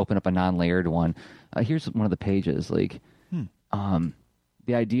course, I open up a non-layered one. Here's one of the pages. Like,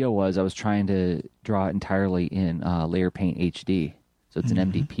 the idea was I was trying to draw it entirely in Layer Paint HD, so it's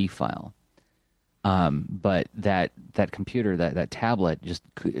an MDP file. But that computer, that tablet, just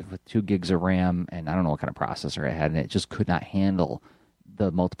with 2 gigs of RAM, and I don't know what kind of processor I had in it, just could not handle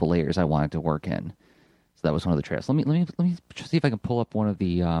the multiple layers I wanted to work in. So that was one of the trails. Let me see if I can pull up one of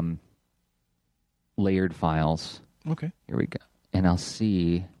the layered files. Okay. Here we go. And I'll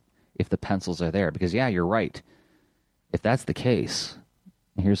see if the pencils are there. Because, yeah, you're right. If that's the case,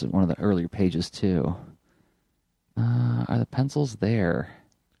 here's one of the earlier pages, too. Are the pencils there?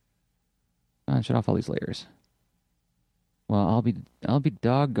 Shut off all these layers. Well, I'll be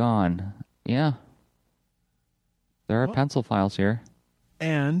doggone. Yeah. There are pencil files here.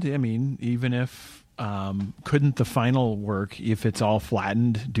 And, I mean, even if... couldn't the final work, if it's all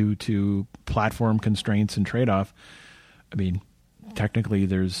flattened due to platform constraints and trade-off, I mean, technically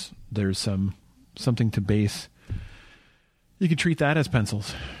there's something to base. You could treat that as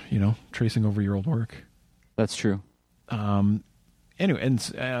pencils, tracing over your old work. That's true. Anyway,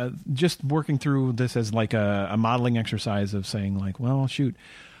 and just working through this as like a modeling exercise of saying like, well, shoot,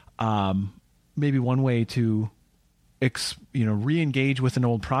 maybe one way to re-engage with an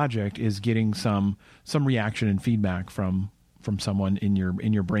old project is getting some reaction and feedback from someone in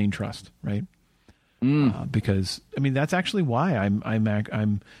your brain trust, right? Because I mean that's actually why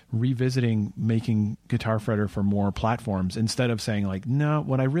I'm revisiting making Guitar Fretter for more platforms instead of saying like, no,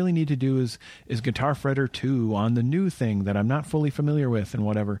 what I really need to do is Guitar Fretter 2 on the new thing that I'm not fully familiar with and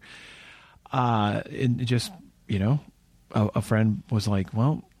whatever. And just a friend was like,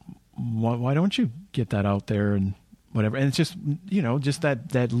 well, why don't you get that out there and whatever? And it's just just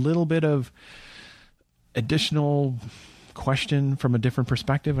that little bit of additional question from a different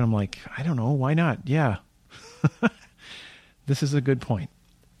perspective, and I'm like, I don't know, why not? Yeah. This is a good point.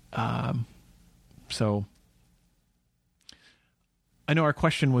 So I know our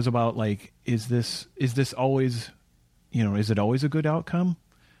question was about like, is this always, is it always a good outcome?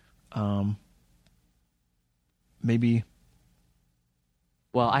 Maybe.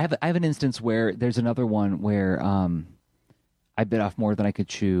 Well, I have an instance where there's another one where I bit off more than I could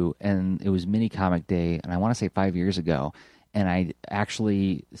chew, and it was Mini Comic Day, and I want to say 5 years ago, and I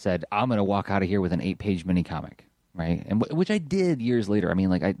actually said, I'm going to walk out of here with an 8-page mini comic, right? And which I did years later. I mean,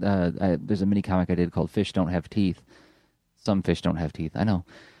 like there's a mini comic I did called Fish Don't Have Teeth. Some fish don't have teeth, I know.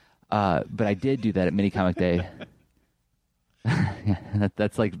 But I did do that at Mini Comic Day. Yeah,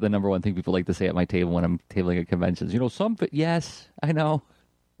 that's like the number one thing people like to say at my table when I'm tabling at conventions. Yes, I know.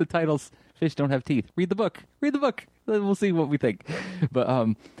 The title's Fish Don't Have Teeth. Read the book. Then we'll see what we think. But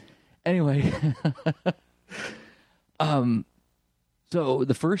anyway, so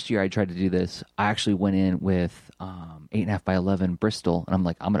the first year I tried to do this, I actually went in with 8.5 by 11 Bristol, and I'm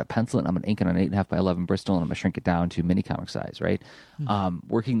like, I'm going to pencil it, I'm going to ink it on 8.5 by 11 Bristol, and I'm going to shrink it down to mini comic size, right?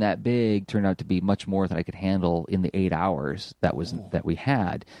 Working that big turned out to be much more than I could handle in the 8 hours that we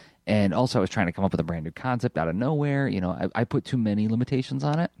had. And also I was trying to come up with a brand new concept out of nowhere. I put too many limitations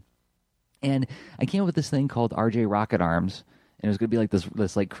on it. And I came up with this thing called RJ Rocket Arms, and it was going to be like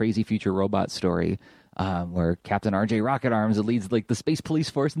this like crazy future robot story where Captain RJ Rocket Arms leads like the space police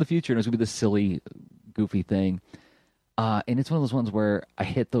force in the future, and it was going to be this silly, goofy thing. And it's one of those ones where I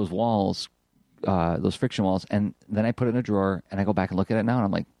hit those walls, those friction walls, and then I put it in a drawer, and I go back and look at it now, and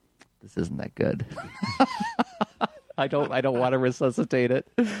I'm like, this isn't that good. I don't want to resuscitate it.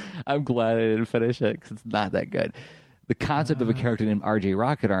 I'm glad I didn't finish it because it's not that good. The concept of a character named RJ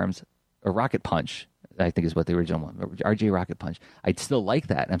Rocket Arms, or Rocket Punch, I think is what the original one, RJ Rocket Punch. I'd still like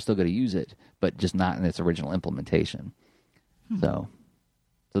that, and I'm still going to use it, but just not in its original implementation. So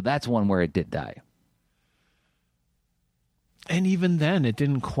that's one where it did die. And even then, it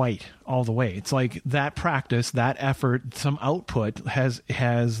didn't quite all the way. It's like that practice, that effort, some output has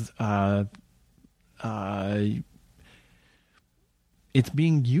it's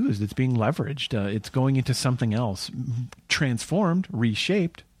being used, it's being leveraged, it's going into something else, transformed,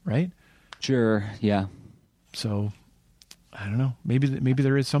 reshaped, right? Sure, yeah. So I don't know. Maybe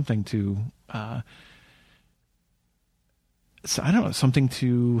there is something to. So I don't know, something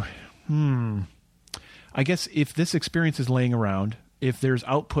to. I guess if this experience is laying around, if there's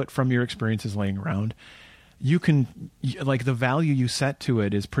output from your experiences laying around, you can, like, the value you set to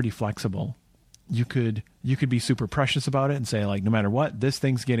it is pretty flexible. You could be super precious about it and say, like, no matter what, this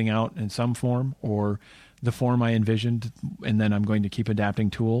thing's getting out in some form or the form I envisioned, and then I'm going to keep adapting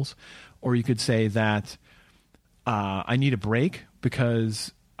tools. Or you could say that I need a break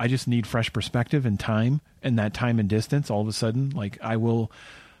because I just need fresh perspective and time, and that time and distance, all of a sudden, like, I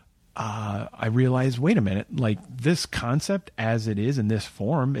realize, wait a minute, like, this concept as it is in this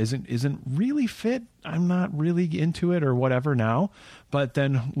form isn't really fit. I'm not really into it or whatever now, but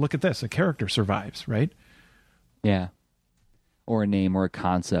then look at this, a character survives, right? Yeah. Or a name or a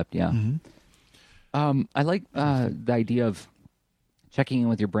concept. Yeah. Mm-hmm. I like the idea of checking in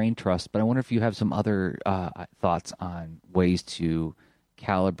with your brain trust, but I wonder if you have some other thoughts on ways to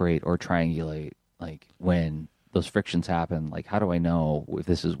calibrate or triangulate, like, when those frictions happen. Like, how do I know if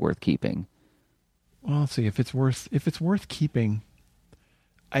this is worth keeping? Well, let's see, if it's worth keeping,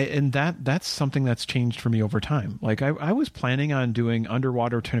 and that's something that's changed for me over time. Like, I was planning on doing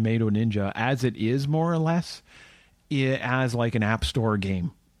Underwater Tomato Ninja as it is, more or less, as like an app store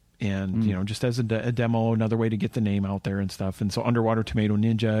game, and just as a demo, another way to get the name out there and stuff. And so Underwater Tomato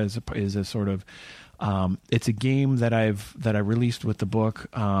Ninja is a sort of it's a game that I released with the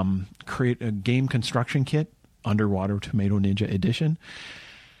book, create a game construction kit, Underwater Tomato Ninja Edition.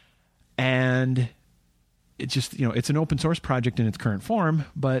 And it just, it's an open source project in its current form,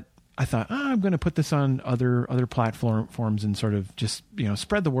 but I thought, I'm going to put this on other platforms and sort of just,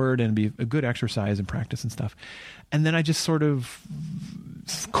 spread the word and be a good exercise and practice and stuff. And then I just sort of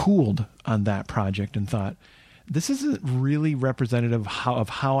cooled on that project and thought, this isn't really representative of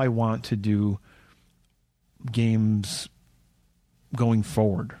how I want to do games going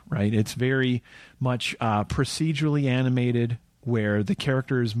forward, right? It's very much procedurally animated, where the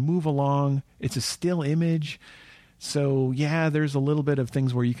characters move along. It's a still image. So yeah, there's a little bit of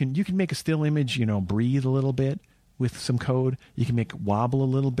things where you can make a still image, breathe a little bit with some code. You can make it wobble a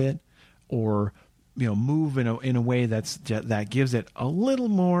little bit, or move in a way that gives it a little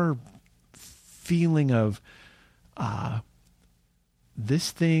more feeling of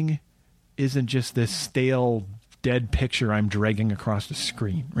this thing isn't just this stale dead picture I'm dragging across the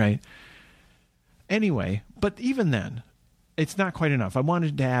screen, right? Anyway, but even then, it's not quite enough. I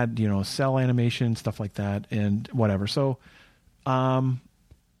wanted to add, cell animation, stuff like that, and whatever. So,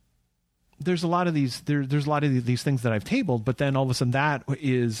 there's a lot of these. There's a lot of these things that I've tabled, but then all of a sudden,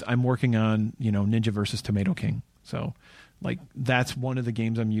 I'm working on, Ninja versus Tomato King. So, like, that's one of the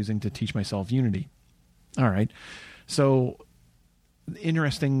games I'm using to teach myself Unity. All right, so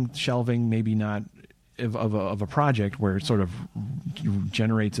interesting shelving, maybe not of a project where it sort of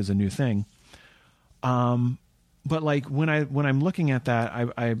generates as a new thing. But like when I'm looking at that,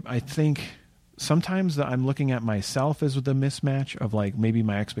 I think sometimes I'm looking at myself as the mismatch of, like, maybe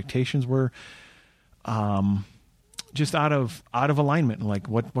my expectations were just out of alignment. Like,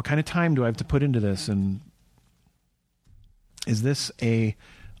 what kind of time do I have to put into this? And is this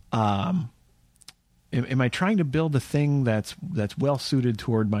am I trying to build a thing that's well suited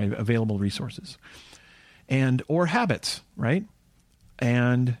toward my available resources or habits, right?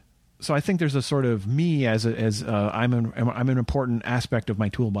 And so I think there's a sort of me as I'm an important aspect of my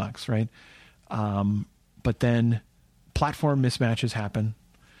toolbox, right? But then platform mismatches happen.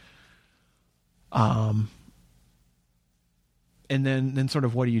 And then sort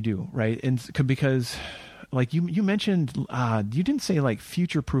of what do you do, right? And because, like, you mentioned, you didn't say, like,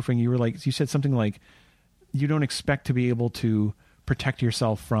 future proofing. You said something like you don't expect to be able to protect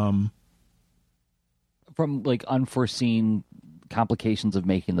yourself from like unforeseen complications of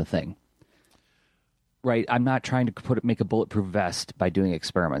making the thing. Right. I'm not trying to make a bulletproof vest by doing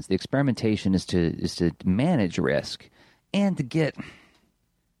experiments. The experimentation is to manage risk. and to get,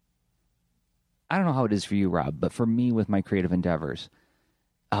 I don't know how it is for you, Rob, but for me with my creative endeavors,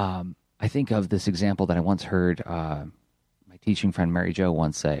 I think of this example that I once heard my teaching friend Mary Jo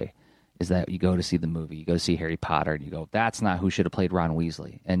once say, is that you go to see the movie, you go to see Harry Potter, and you go, that's not who should have played Ron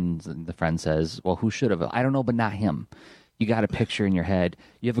Weasley. And the friend says, well, who should have? I don't know, but not him. You got a picture in your head.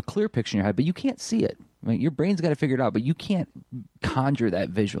 You have a clear picture in your head, but you can't see it. I mean, your brain's got to figure it out, but you can't conjure that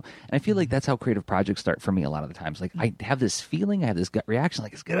visual. And I feel like that's how creative projects start for me a lot of the times. Like, I have this feeling, I have this gut reaction,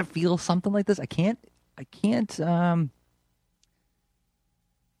 like it's going to feel something like this. I can't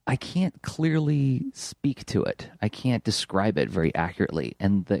clearly speak to it. I can't describe it very accurately.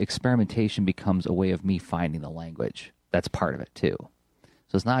 And the experimentation becomes a way of me finding the language. That's part of it too.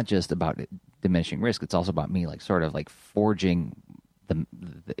 So it's not just about diminishing risk. It's also about me like sort of like forging the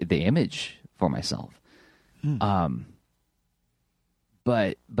image for myself.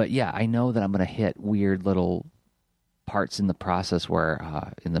 But yeah, I know that I'm going to hit weird little parts in the process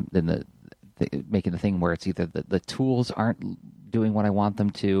where in the making the thing where it's either the tools aren't doing what I want them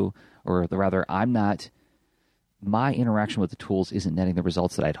to, or rather I'm not, my interaction with the tools isn't netting the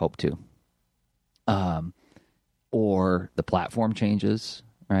results that I'd hoped to. Or the platform changes,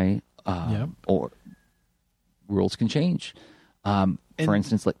 right? Or rules can change. For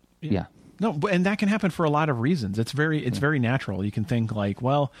instance, like, yeah. No, and that can happen for a lot of reasons. It's very natural. You can think like,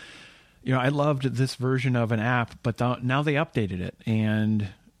 well, I loved this version of an app, but now they updated it, and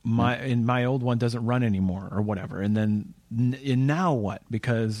my old one doesn't run anymore, or whatever. And now what?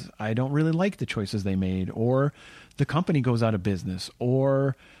 Because I don't really like the choices they made, or the company goes out of business,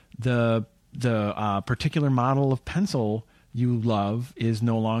 or the particular model of pencil you love is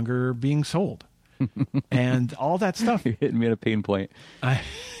no longer being sold, and all that stuff. You're hitting me at a pain point.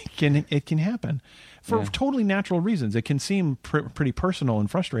 It can happen for totally natural reasons. It can seem pretty personal and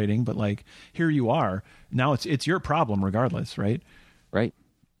frustrating, but like, here you are now. It's your problem regardless, right? Right.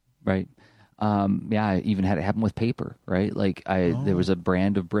 I even had it happen with paper, right? Like there was a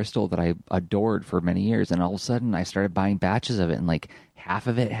brand of Bristol that I adored for many years, and all of a sudden I started buying batches of it, and like half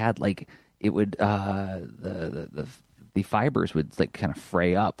of it had like, it would the fibers would like kind of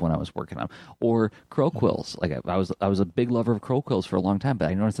fray up when I was working on them. Or crow quills. Like I was a big lover of crow quills for a long time, but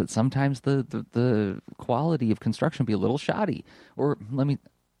I noticed that sometimes the quality of construction would be a little shoddy. Or I'm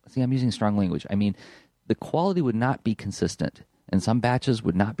using strong language. I mean, the quality would not be consistent, and some batches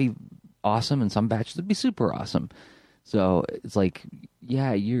would not be awesome, and some batches would be super awesome. So it's like,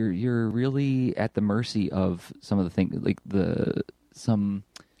 yeah, you're really at the mercy of some of the things, like the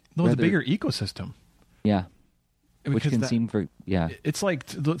bigger ecosystem. Yeah. Which can seem for, yeah. It's like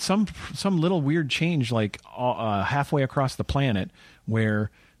some little weird change, like halfway across the planet, where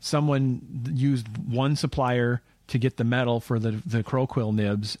someone used one supplier to get the metal for the crow quill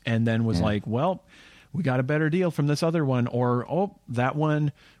nibs, and then was like, well, we got a better deal from this other one, or that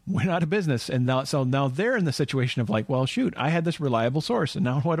one went out of business, and now they're in the situation of like, well, shoot, I had this reliable source, and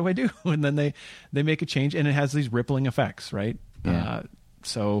now what do I do? And then they make a change, and it has these rippling effects, right? Yeah.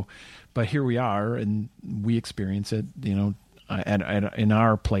 But here we are, and we experience it, in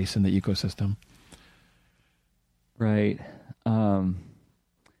our place in the ecosystem. Right.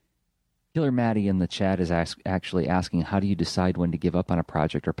 Killer Maddie in the chat is actually asking, how do you decide when to give up on a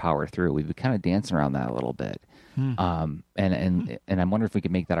project or power through? We've been kind of dancing around that a little bit. And I'm wondering if we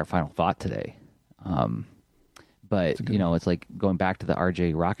could make that our final thought today. But it's like going back to the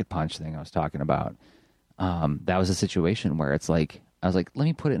RJ Rocket Punch thing I was talking about. That was a situation where it's like, I was like, let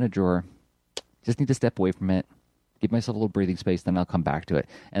me put it in a drawer. Just need to step away from it. Give myself a little breathing space, then I'll come back to it.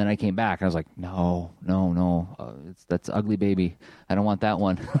 And then I came back, and I was like, no. That's ugly, baby. I don't want that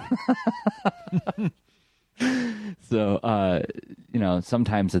one. So,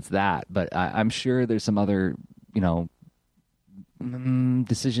 sometimes it's that. But I'm sure there's some other,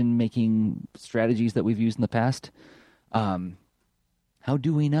 decision-making strategies that we've used in the past. How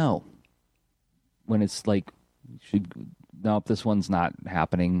do we know when it's like, nope, this one's not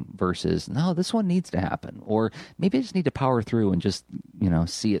happening, versus, no, this one needs to happen. Or maybe I just need to power through and just,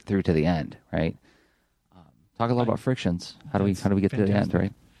 see it through to the end, right? Talk a lot about frictions. How do we get to the end,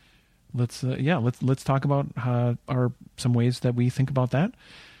 right? Let's talk about some ways that we think about that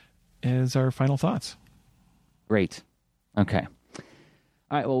as our final thoughts. Great. Okay.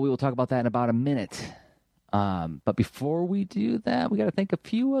 All right, well, we will talk about that in about a minute. But before we do that, we got to thank a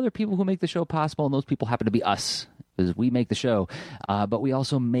few other people who make the show possible, and those people happen to be us, because we make the show. But we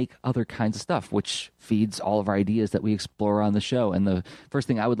also make other kinds of stuff, which feeds all of our ideas that we explore on the show. And the first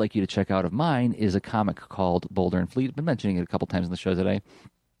thing I would like you to check out of mine is a comic called Boulder and Fleet. I've been mentioning it a couple times in the show today.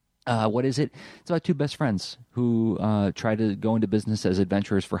 What is it? It's about two best friends who try to go into business as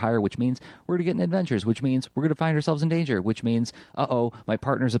adventurers for hire, which means we're going to get in adventures, which means we're going to find ourselves in danger, which means, my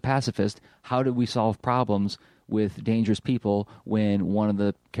partner's a pacifist. How do we solve problems with dangerous people when one of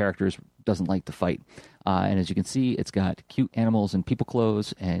the characters doesn't like to fight? And as you can see, it's got cute animals and people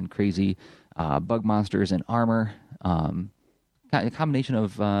clothes and crazy bug monsters and armor. A combination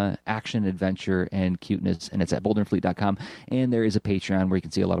of action, adventure, and cuteness, and it's at boulderandfleet.com. And there is a Patreon where you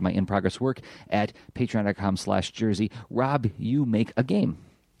can see a lot of my in-progress work at patreon.com/Jersey. Rob, you make a game.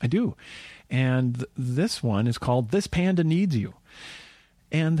 I do. And this one is called This Panda Needs You.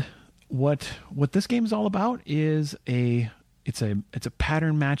 And what this game is all about is it's a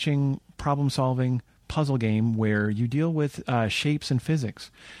pattern matching, problem solving puzzle game where you deal with shapes and physics.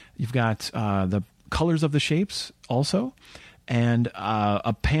 You've got the colors of the shapes also. And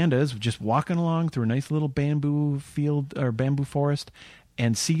a panda is just walking along through a nice little bamboo field or bamboo forest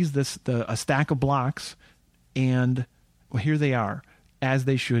and sees a stack of blocks, and here they are, as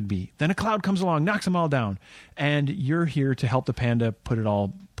they should be. Then a cloud comes along, knocks them all down, and you're here to help the panda put it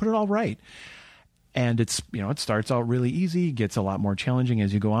all right. And it starts out really easy, gets a lot more challenging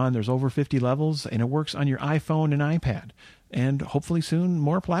as you go on. There's over 50 levels, and it works on your iPhone and iPad, and hopefully soon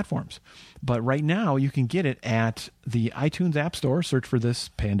more platforms. But right now you can get it at the iTunes App Store. Search for This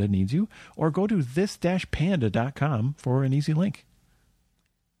Panda Needs You, or go to this-panda.com for an easy link.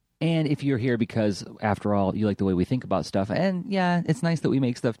 And if you're here because, after all, you like the way we think about stuff, and yeah, it's nice that we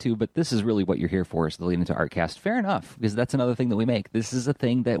make stuff too, but this is really what you're here for, is the Lean Into Artcast. Fair enough, because that's another thing that we make. This is a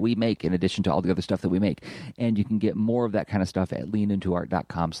thing that we make in addition to all the other stuff that we make. And you can get more of that kind of stuff at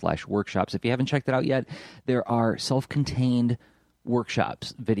leanintoart.com/workshops. If you haven't checked it out yet, there are self-contained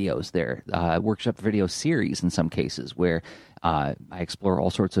workshops videos there, workshop video series in some cases, where I explore all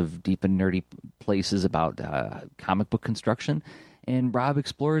sorts of deep and nerdy places about comic book construction. And Rob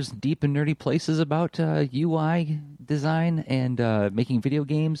explores deep and nerdy places about UI design and making video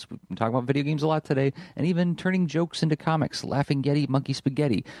games. We've been talking about video games a lot today, and even turning jokes into comics. Laughing Getty, Monkey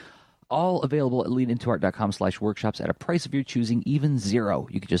Spaghetti. All available at leanintoart.com/workshops at a price of your choosing, even $0.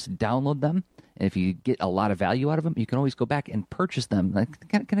 You can just download them, and if you get a lot of value out of them, you can always go back and purchase them.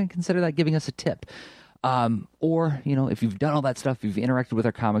 Can I consider that giving us a tip? Or, if you've done all that stuff, if you've interacted with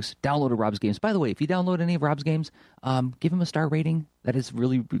our comics, download Rob's games. By the way, if you download any of Rob's games, give him a star rating. That is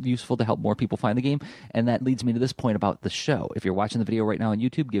really useful to help more people find the game. And that leads me to this point about the show. If you're watching the video right now on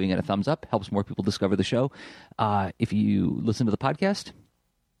YouTube, giving it a thumbs up helps more people discover the show. If you listen to the podcast,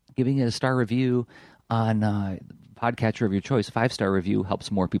 giving it a star review on podcatcher of your choice, 5-star review helps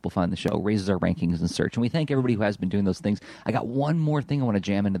more people find the show, raises our rankings in search. And we thank everybody who has been doing those things. I got one more thing I want to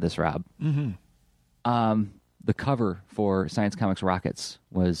jam into this, Rob. Mm-hmm. The cover for Science Comics Rockets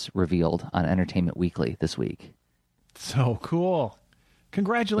was revealed on Entertainment Weekly this week. So cool.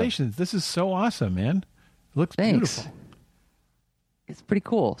 Congratulations. This is so awesome, man. It looks Thanks. Beautiful. It's pretty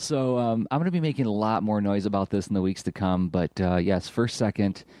cool. So I'm going to be making a lot more noise about this in the weeks to come. But yes, First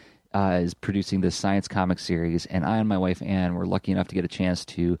Second is producing this Science Comics series. And I and my wife, Anne, were lucky enough to get a chance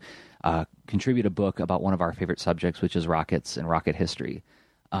to contribute a book about one of our favorite subjects, which is rockets and rocket history.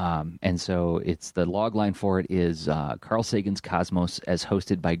 And so it's the log line for it is Carl Sagan's Cosmos as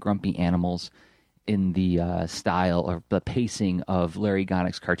hosted by Grumpy Animals in the style or the pacing of Larry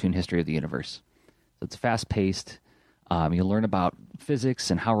Gonick's Cartoon History of the Universe. So it's fast-paced. You'll learn about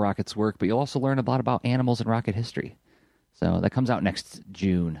physics and how rockets work, but you'll also learn a lot about animals and rocket history. So that comes out next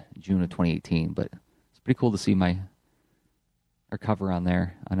June of 2018. But it's pretty cool to see our cover on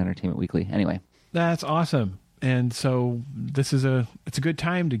there on Entertainment Weekly. Anyway. That's awesome. And so it's a good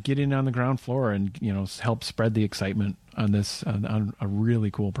time to get in on the ground floor and, help spread the excitement on this, on a really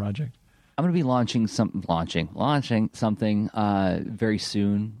cool project. I'm going to be launching something very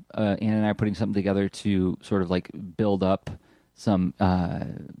soon. Ann and I are putting something together to sort of like build up an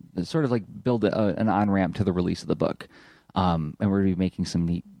on-ramp to the release of the book. And we're going to be making some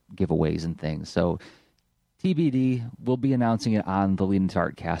neat giveaways and things. So TBD, we'll be announcing it on the Lean Into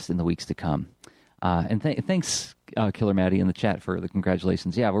Artcast in the weeks to come. And thanks, Killer Maddie, in the chat for the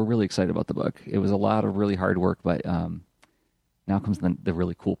congratulations. Yeah, we're really excited about the book. It was a lot of really hard work, but now comes the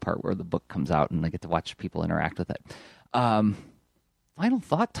really cool part where the book comes out and I get to watch people interact with it. Final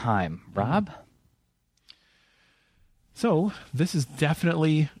thought time, Rob. So this is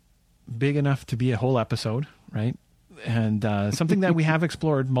definitely big enough to be a whole episode, right? And something that we have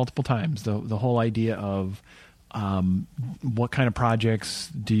explored multiple times, the whole idea of what kind of projects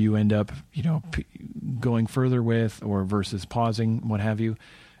do you end up, going further with or versus pausing, what have you.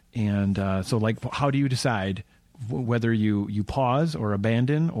 And so like, how do you decide whether you pause or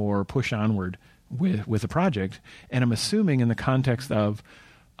abandon or push onward with a project? And I'm assuming in the context of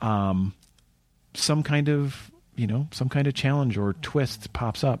some kind of challenge or twist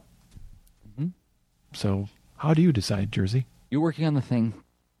pops up. Mm-hmm. So how do you decide, Jersey? You're working on the thing,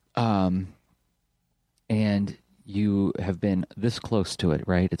 and you have been this close to it,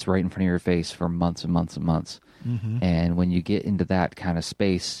 right? It's right in front of your face for months and months and months. Mm-hmm. And when you get into that kind of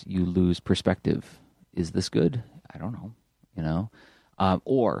space, you lose perspective. Is this good? I don't know,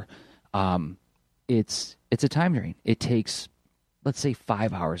 it's a time drain. It takes, let's say,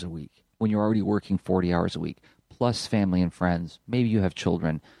 5 hours a week when you're already working 40 hours a week, plus family and friends. Maybe you have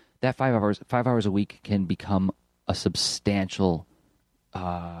children. That 5 hours a week can become a substantial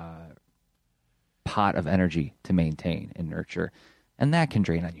pot of energy to maintain and nurture. And that can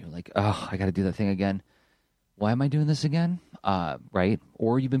drain on you. Like, oh, I got to do that thing again. Why am I doing this again? Right?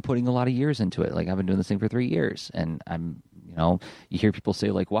 Or you've been putting a lot of years into it. Like, I've been doing this thing for 3 years. And I'm, you hear people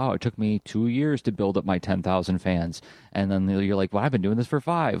say, like, wow, it took me 2 years to build up my 10,000 fans. And then you're like, well, I've been doing this for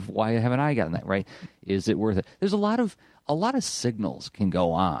 5. Why haven't I gotten that? Right? Is it worth it? There's a lot of signals can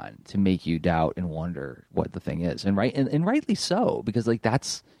go on to make you doubt and wonder what the thing is. And rightly so, because like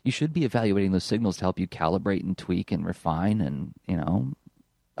you should be evaluating those signals to help you calibrate and tweak and refine and,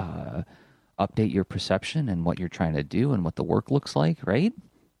 update your perception and what you're trying to do and what the work looks like, right?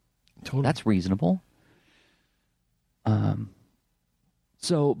 Totally. That's reasonable.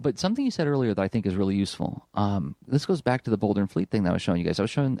 But something you said earlier that I think is really useful. This goes back to the Boulder and Fleet thing that I was showing you guys. I was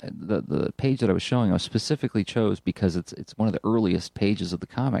showing the page that I was showing. I specifically chose because it's one of the earliest pages of the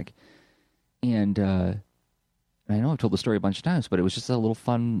comic, and I know I've told the story a bunch of times, but it was just a little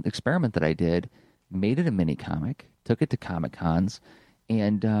fun experiment that I did. Made it a mini comic, took it to Comic Cons,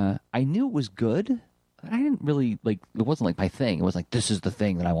 and I knew it was good. I didn't really it wasn't like my thing. It was like, this is the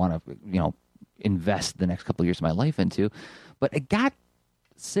thing that I want to invest the next couple of years of my life into. But it got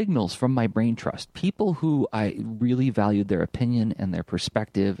signals from my brain trust, people who I really valued their opinion and their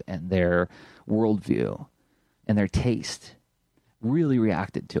perspective and their worldview and their taste, really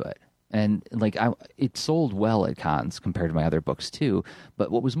reacted to it. And it sold well at cons compared to my other books too. But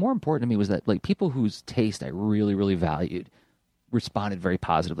what was more important to me was that people whose taste I really, really valued responded very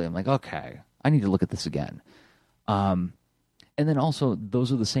positively. I'm like, okay, I need to look at this again. And then also,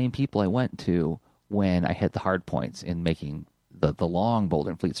 those are the same people I went to when I hit the hard points in making the long Boulder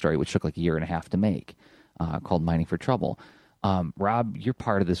and Fleet story, which took like a year and a half to make, called Mining for Trouble. Rob, you're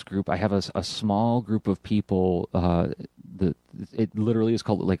part of this group. I have a small group of people. It literally is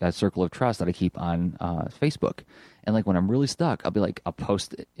called like a circle of trust that I keep on Facebook. And when I'm really stuck, I'll be like, I'll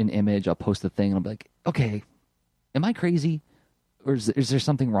post an image, I'll post the thing, and I'll be like, okay, am I crazy? Or is there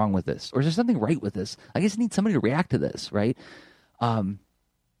something wrong with this? Or is there something right with this? I just need somebody to react to this, right?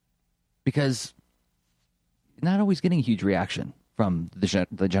 Because not always getting a huge reaction from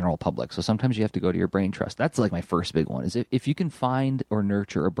the general public. So sometimes you have to go to your brain trust. That's my first big one, is if you can find or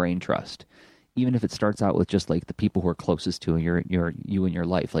nurture a brain trust, even if it starts out with just the people who are closest to you in your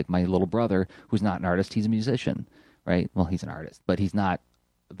life. Like my little brother, who's not an artist, he's a musician, right? Well, he's an artist, but he's not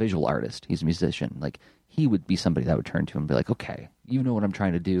a visual artist. He's a musician. He would be somebody that I would turn to and be like, okay, you know what I'm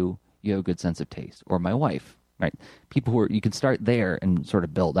trying to do. You have a good sense of taste. Or my wife, right? People who you can start there and sort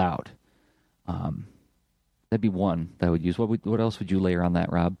of build out. That'd be one that I would use. What else would you layer on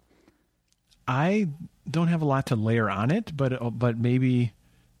that, Rob? I don't have a lot to layer on it, but maybe,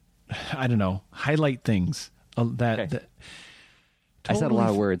 I don't know, highlight things that. Okay. Totally, I said a lot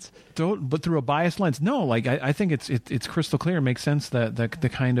of words, but through a biased lens. No, I think it's crystal clear. It makes sense that the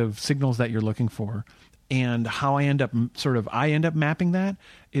kind of signals that you're looking for, and how I end up mapping that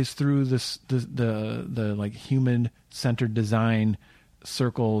is through the human centered design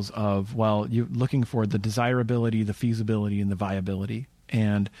circles of, you're looking for the desirability, the feasibility, and the viability.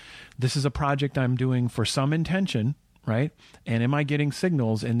 And this is a project I'm doing for some intention, right? And am I getting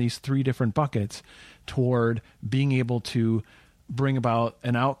signals in these 3 different buckets toward being able to bring about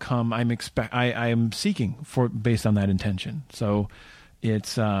an outcome I am seeking for based on that intention? So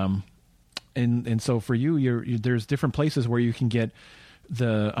it's and so for you, there's different places where you can get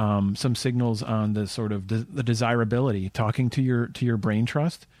the some signals on the sort of the desirability. Talking to your brain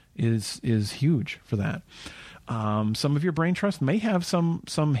trust is huge for that. Some of your brain trust may have some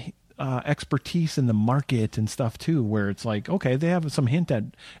expertise in the market and stuff too, where it's like, okay, they have some hint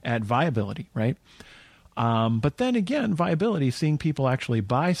at viability, right? But then again, viability, seeing people actually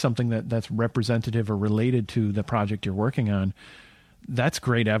buy something that's representative or related to the project you're working on, that's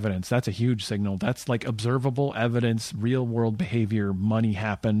great evidence. That's a huge signal. That's observable evidence, real world behavior, money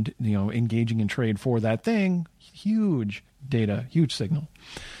happened, engaging in trade for that thing. Huge data, huge signal.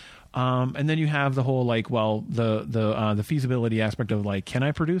 And then you have the whole like, well, the feasibility aspect of like, can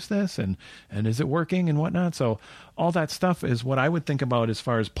I produce this and is it working and whatnot? So all that stuff is what I would think about as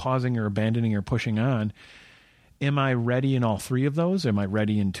far as pausing or abandoning or pushing on. Am I ready in all three of those? Am I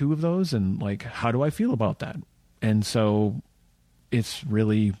ready in two of those? And like, how do I feel about that? And so it's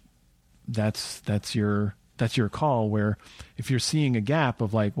really, that's your call, where if you're seeing a gap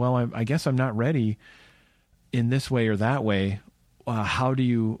of like, well, I guess I'm not ready in this way or that way. How do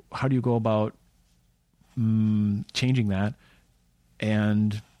you go about changing that,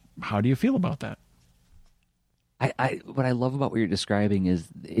 and how do you feel about that? What I love about what you're describing is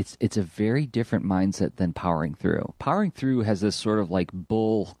it's a very different mindset than powering through. Powering through has this sort of like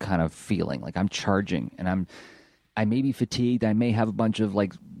bull kind of feeling, like I'm charging and I may be fatigued. I may have a bunch of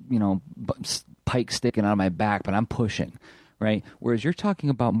like, pike sticking out of my back, but I'm pushing, right? Whereas you're talking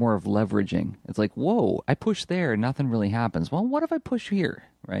about more of leveraging. It's like, whoa, I push there and nothing really happens. Well, what if I push here,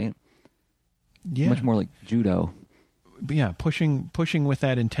 right? Yeah. Much more like judo. Yeah, pushing with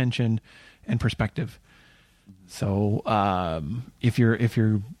that intention and perspective. So if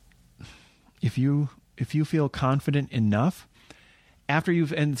you feel confident enough after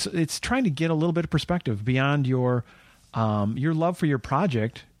it's trying to get a little bit of perspective beyond your love for your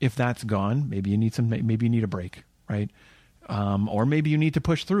project. If that's gone, maybe you need a break, right? Or maybe you need to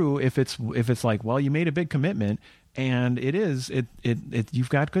push through if it's like, well, you made a big commitment and you've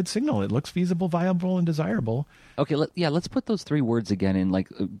got good signal. It looks feasible, viable, and desirable. Okay. Let's put those three words again and like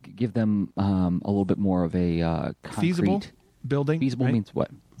give them a little bit more of a concrete. Feasible building. Feasible, right? Means what?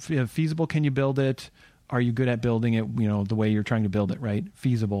 Feasible. Can you build it? Are you good at building it? The way you're trying to build it, right?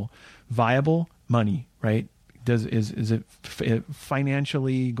 Feasible, viable, money, right? Is it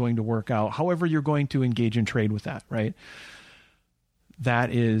financially going to work out? However you're going to engage in trade with that, right?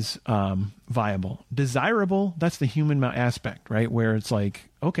 That is viable. Desirable, that's the human aspect, right? Where it's like,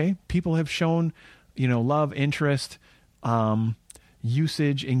 okay, people have shown, love, interest,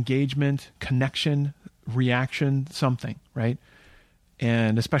 usage, engagement, connection, reaction, something, right?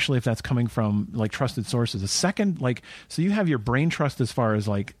 And especially if that's coming from like trusted sources. A second, so you have your brain trust as far as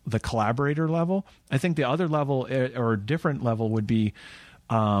like the collaborator level. I think the other level or different level would be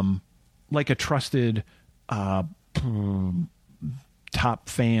like a trusted top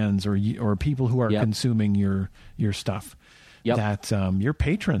fans or people who are consuming your stuff. Yep. That your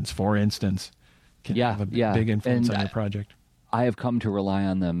patrons, for instance, can have a big influence on your project. I have come to rely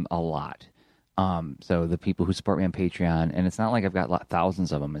on them a lot. So the people who support me on Patreon, and it's not like I've got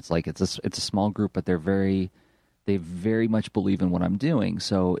thousands of them. It's like it's a small group, but they very much believe in what I'm doing.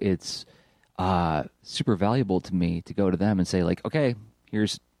 So it's super valuable to me to go to them and say like, okay,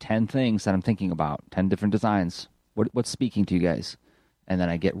 here's 10 things that I'm thinking about, 10 different designs. What's speaking to you guys? And then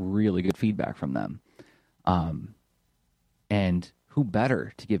I get really good feedback from them. And who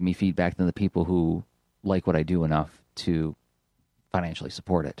better to give me feedback than the people who like what I do enough to financially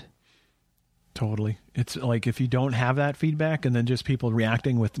support it? Totally. It's like if you don't have that feedback and then just people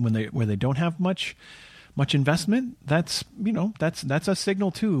reacting where they don't have much investment, that's a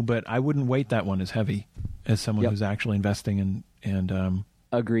signal too, but I wouldn't weight that one as heavy as someone who's actually investing and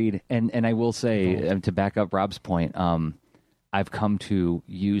agreed. And I will say, to back up Rob's point, I've come to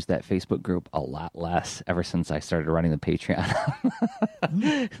use that Facebook group a lot less ever since I started running the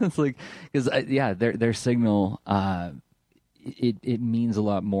Patreon. It's like, because their signal, it means a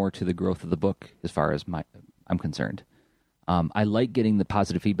lot more to the growth of the book as far as I'm concerned. I like getting the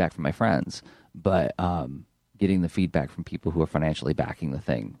positive feedback from my friends, but getting the feedback from people who are financially backing the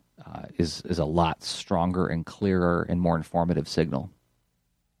thing is a lot stronger and clearer and more informative signal.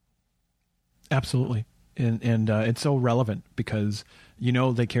 Absolutely. And it's so relevant because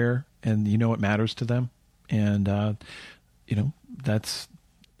they care and it matters to them, and that's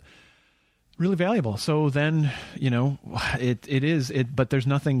really valuable. So then but there's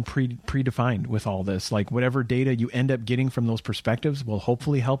nothing predefined with all this. Like whatever data you end up getting from those perspectives will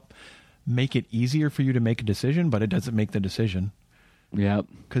hopefully help make it easier for you to make a decision, but it doesn't make the decision. Yeah,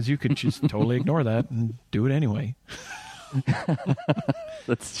 because you could just totally ignore that and do it anyway.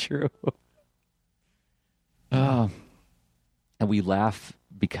 That's true. And we laugh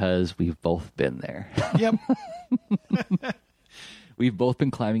because we've both been there. Yep. We've both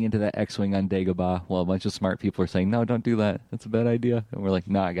been climbing into that X-Wing on Dagobah while a bunch of smart people are saying, no, don't do that. That's a bad idea. And we're like,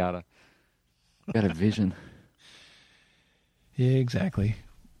 no, I got a vision. Yeah, exactly.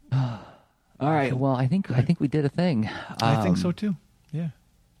 All right. Well, I think we did a thing. I think so too. Yeah.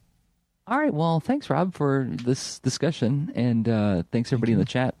 All right. Well, thanks, Rob, for this discussion. And thanks everybody in the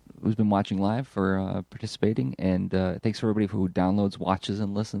chat who's been watching live for participating. And thanks for everybody who downloads, watches,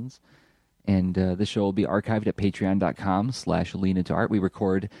 and listens. And the show will be archived at patreon.com/leanintoart. We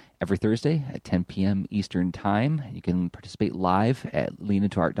record every Thursday at 10 p.m. Eastern Time. You can participate live at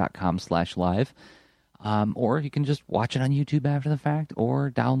leanintoart.com/live. Or you can just watch it on YouTube after the fact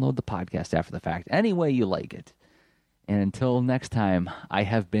or download the podcast after the fact. Any way you like it. And until next time, I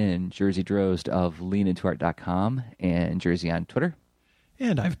have been Jersey Drozd of leanintoart.com and Jersey on Twitter.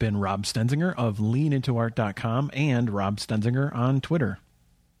 And I've been Rob Stenzinger of leanintoart.com and Rob Stenzinger on Twitter.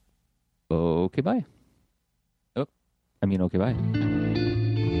 Okay, bye. Okay, bye.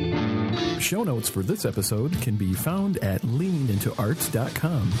 Show notes for this episode can be found at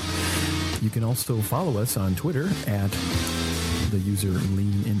leanintoart.com. You can also follow us on Twitter at the user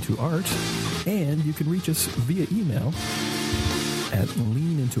leanintoart, and you can reach us via email at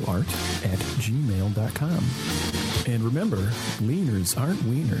leanintoart@gmail.com. And remember, leaners aren't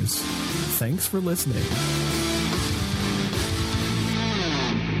wieners. Thanks for listening.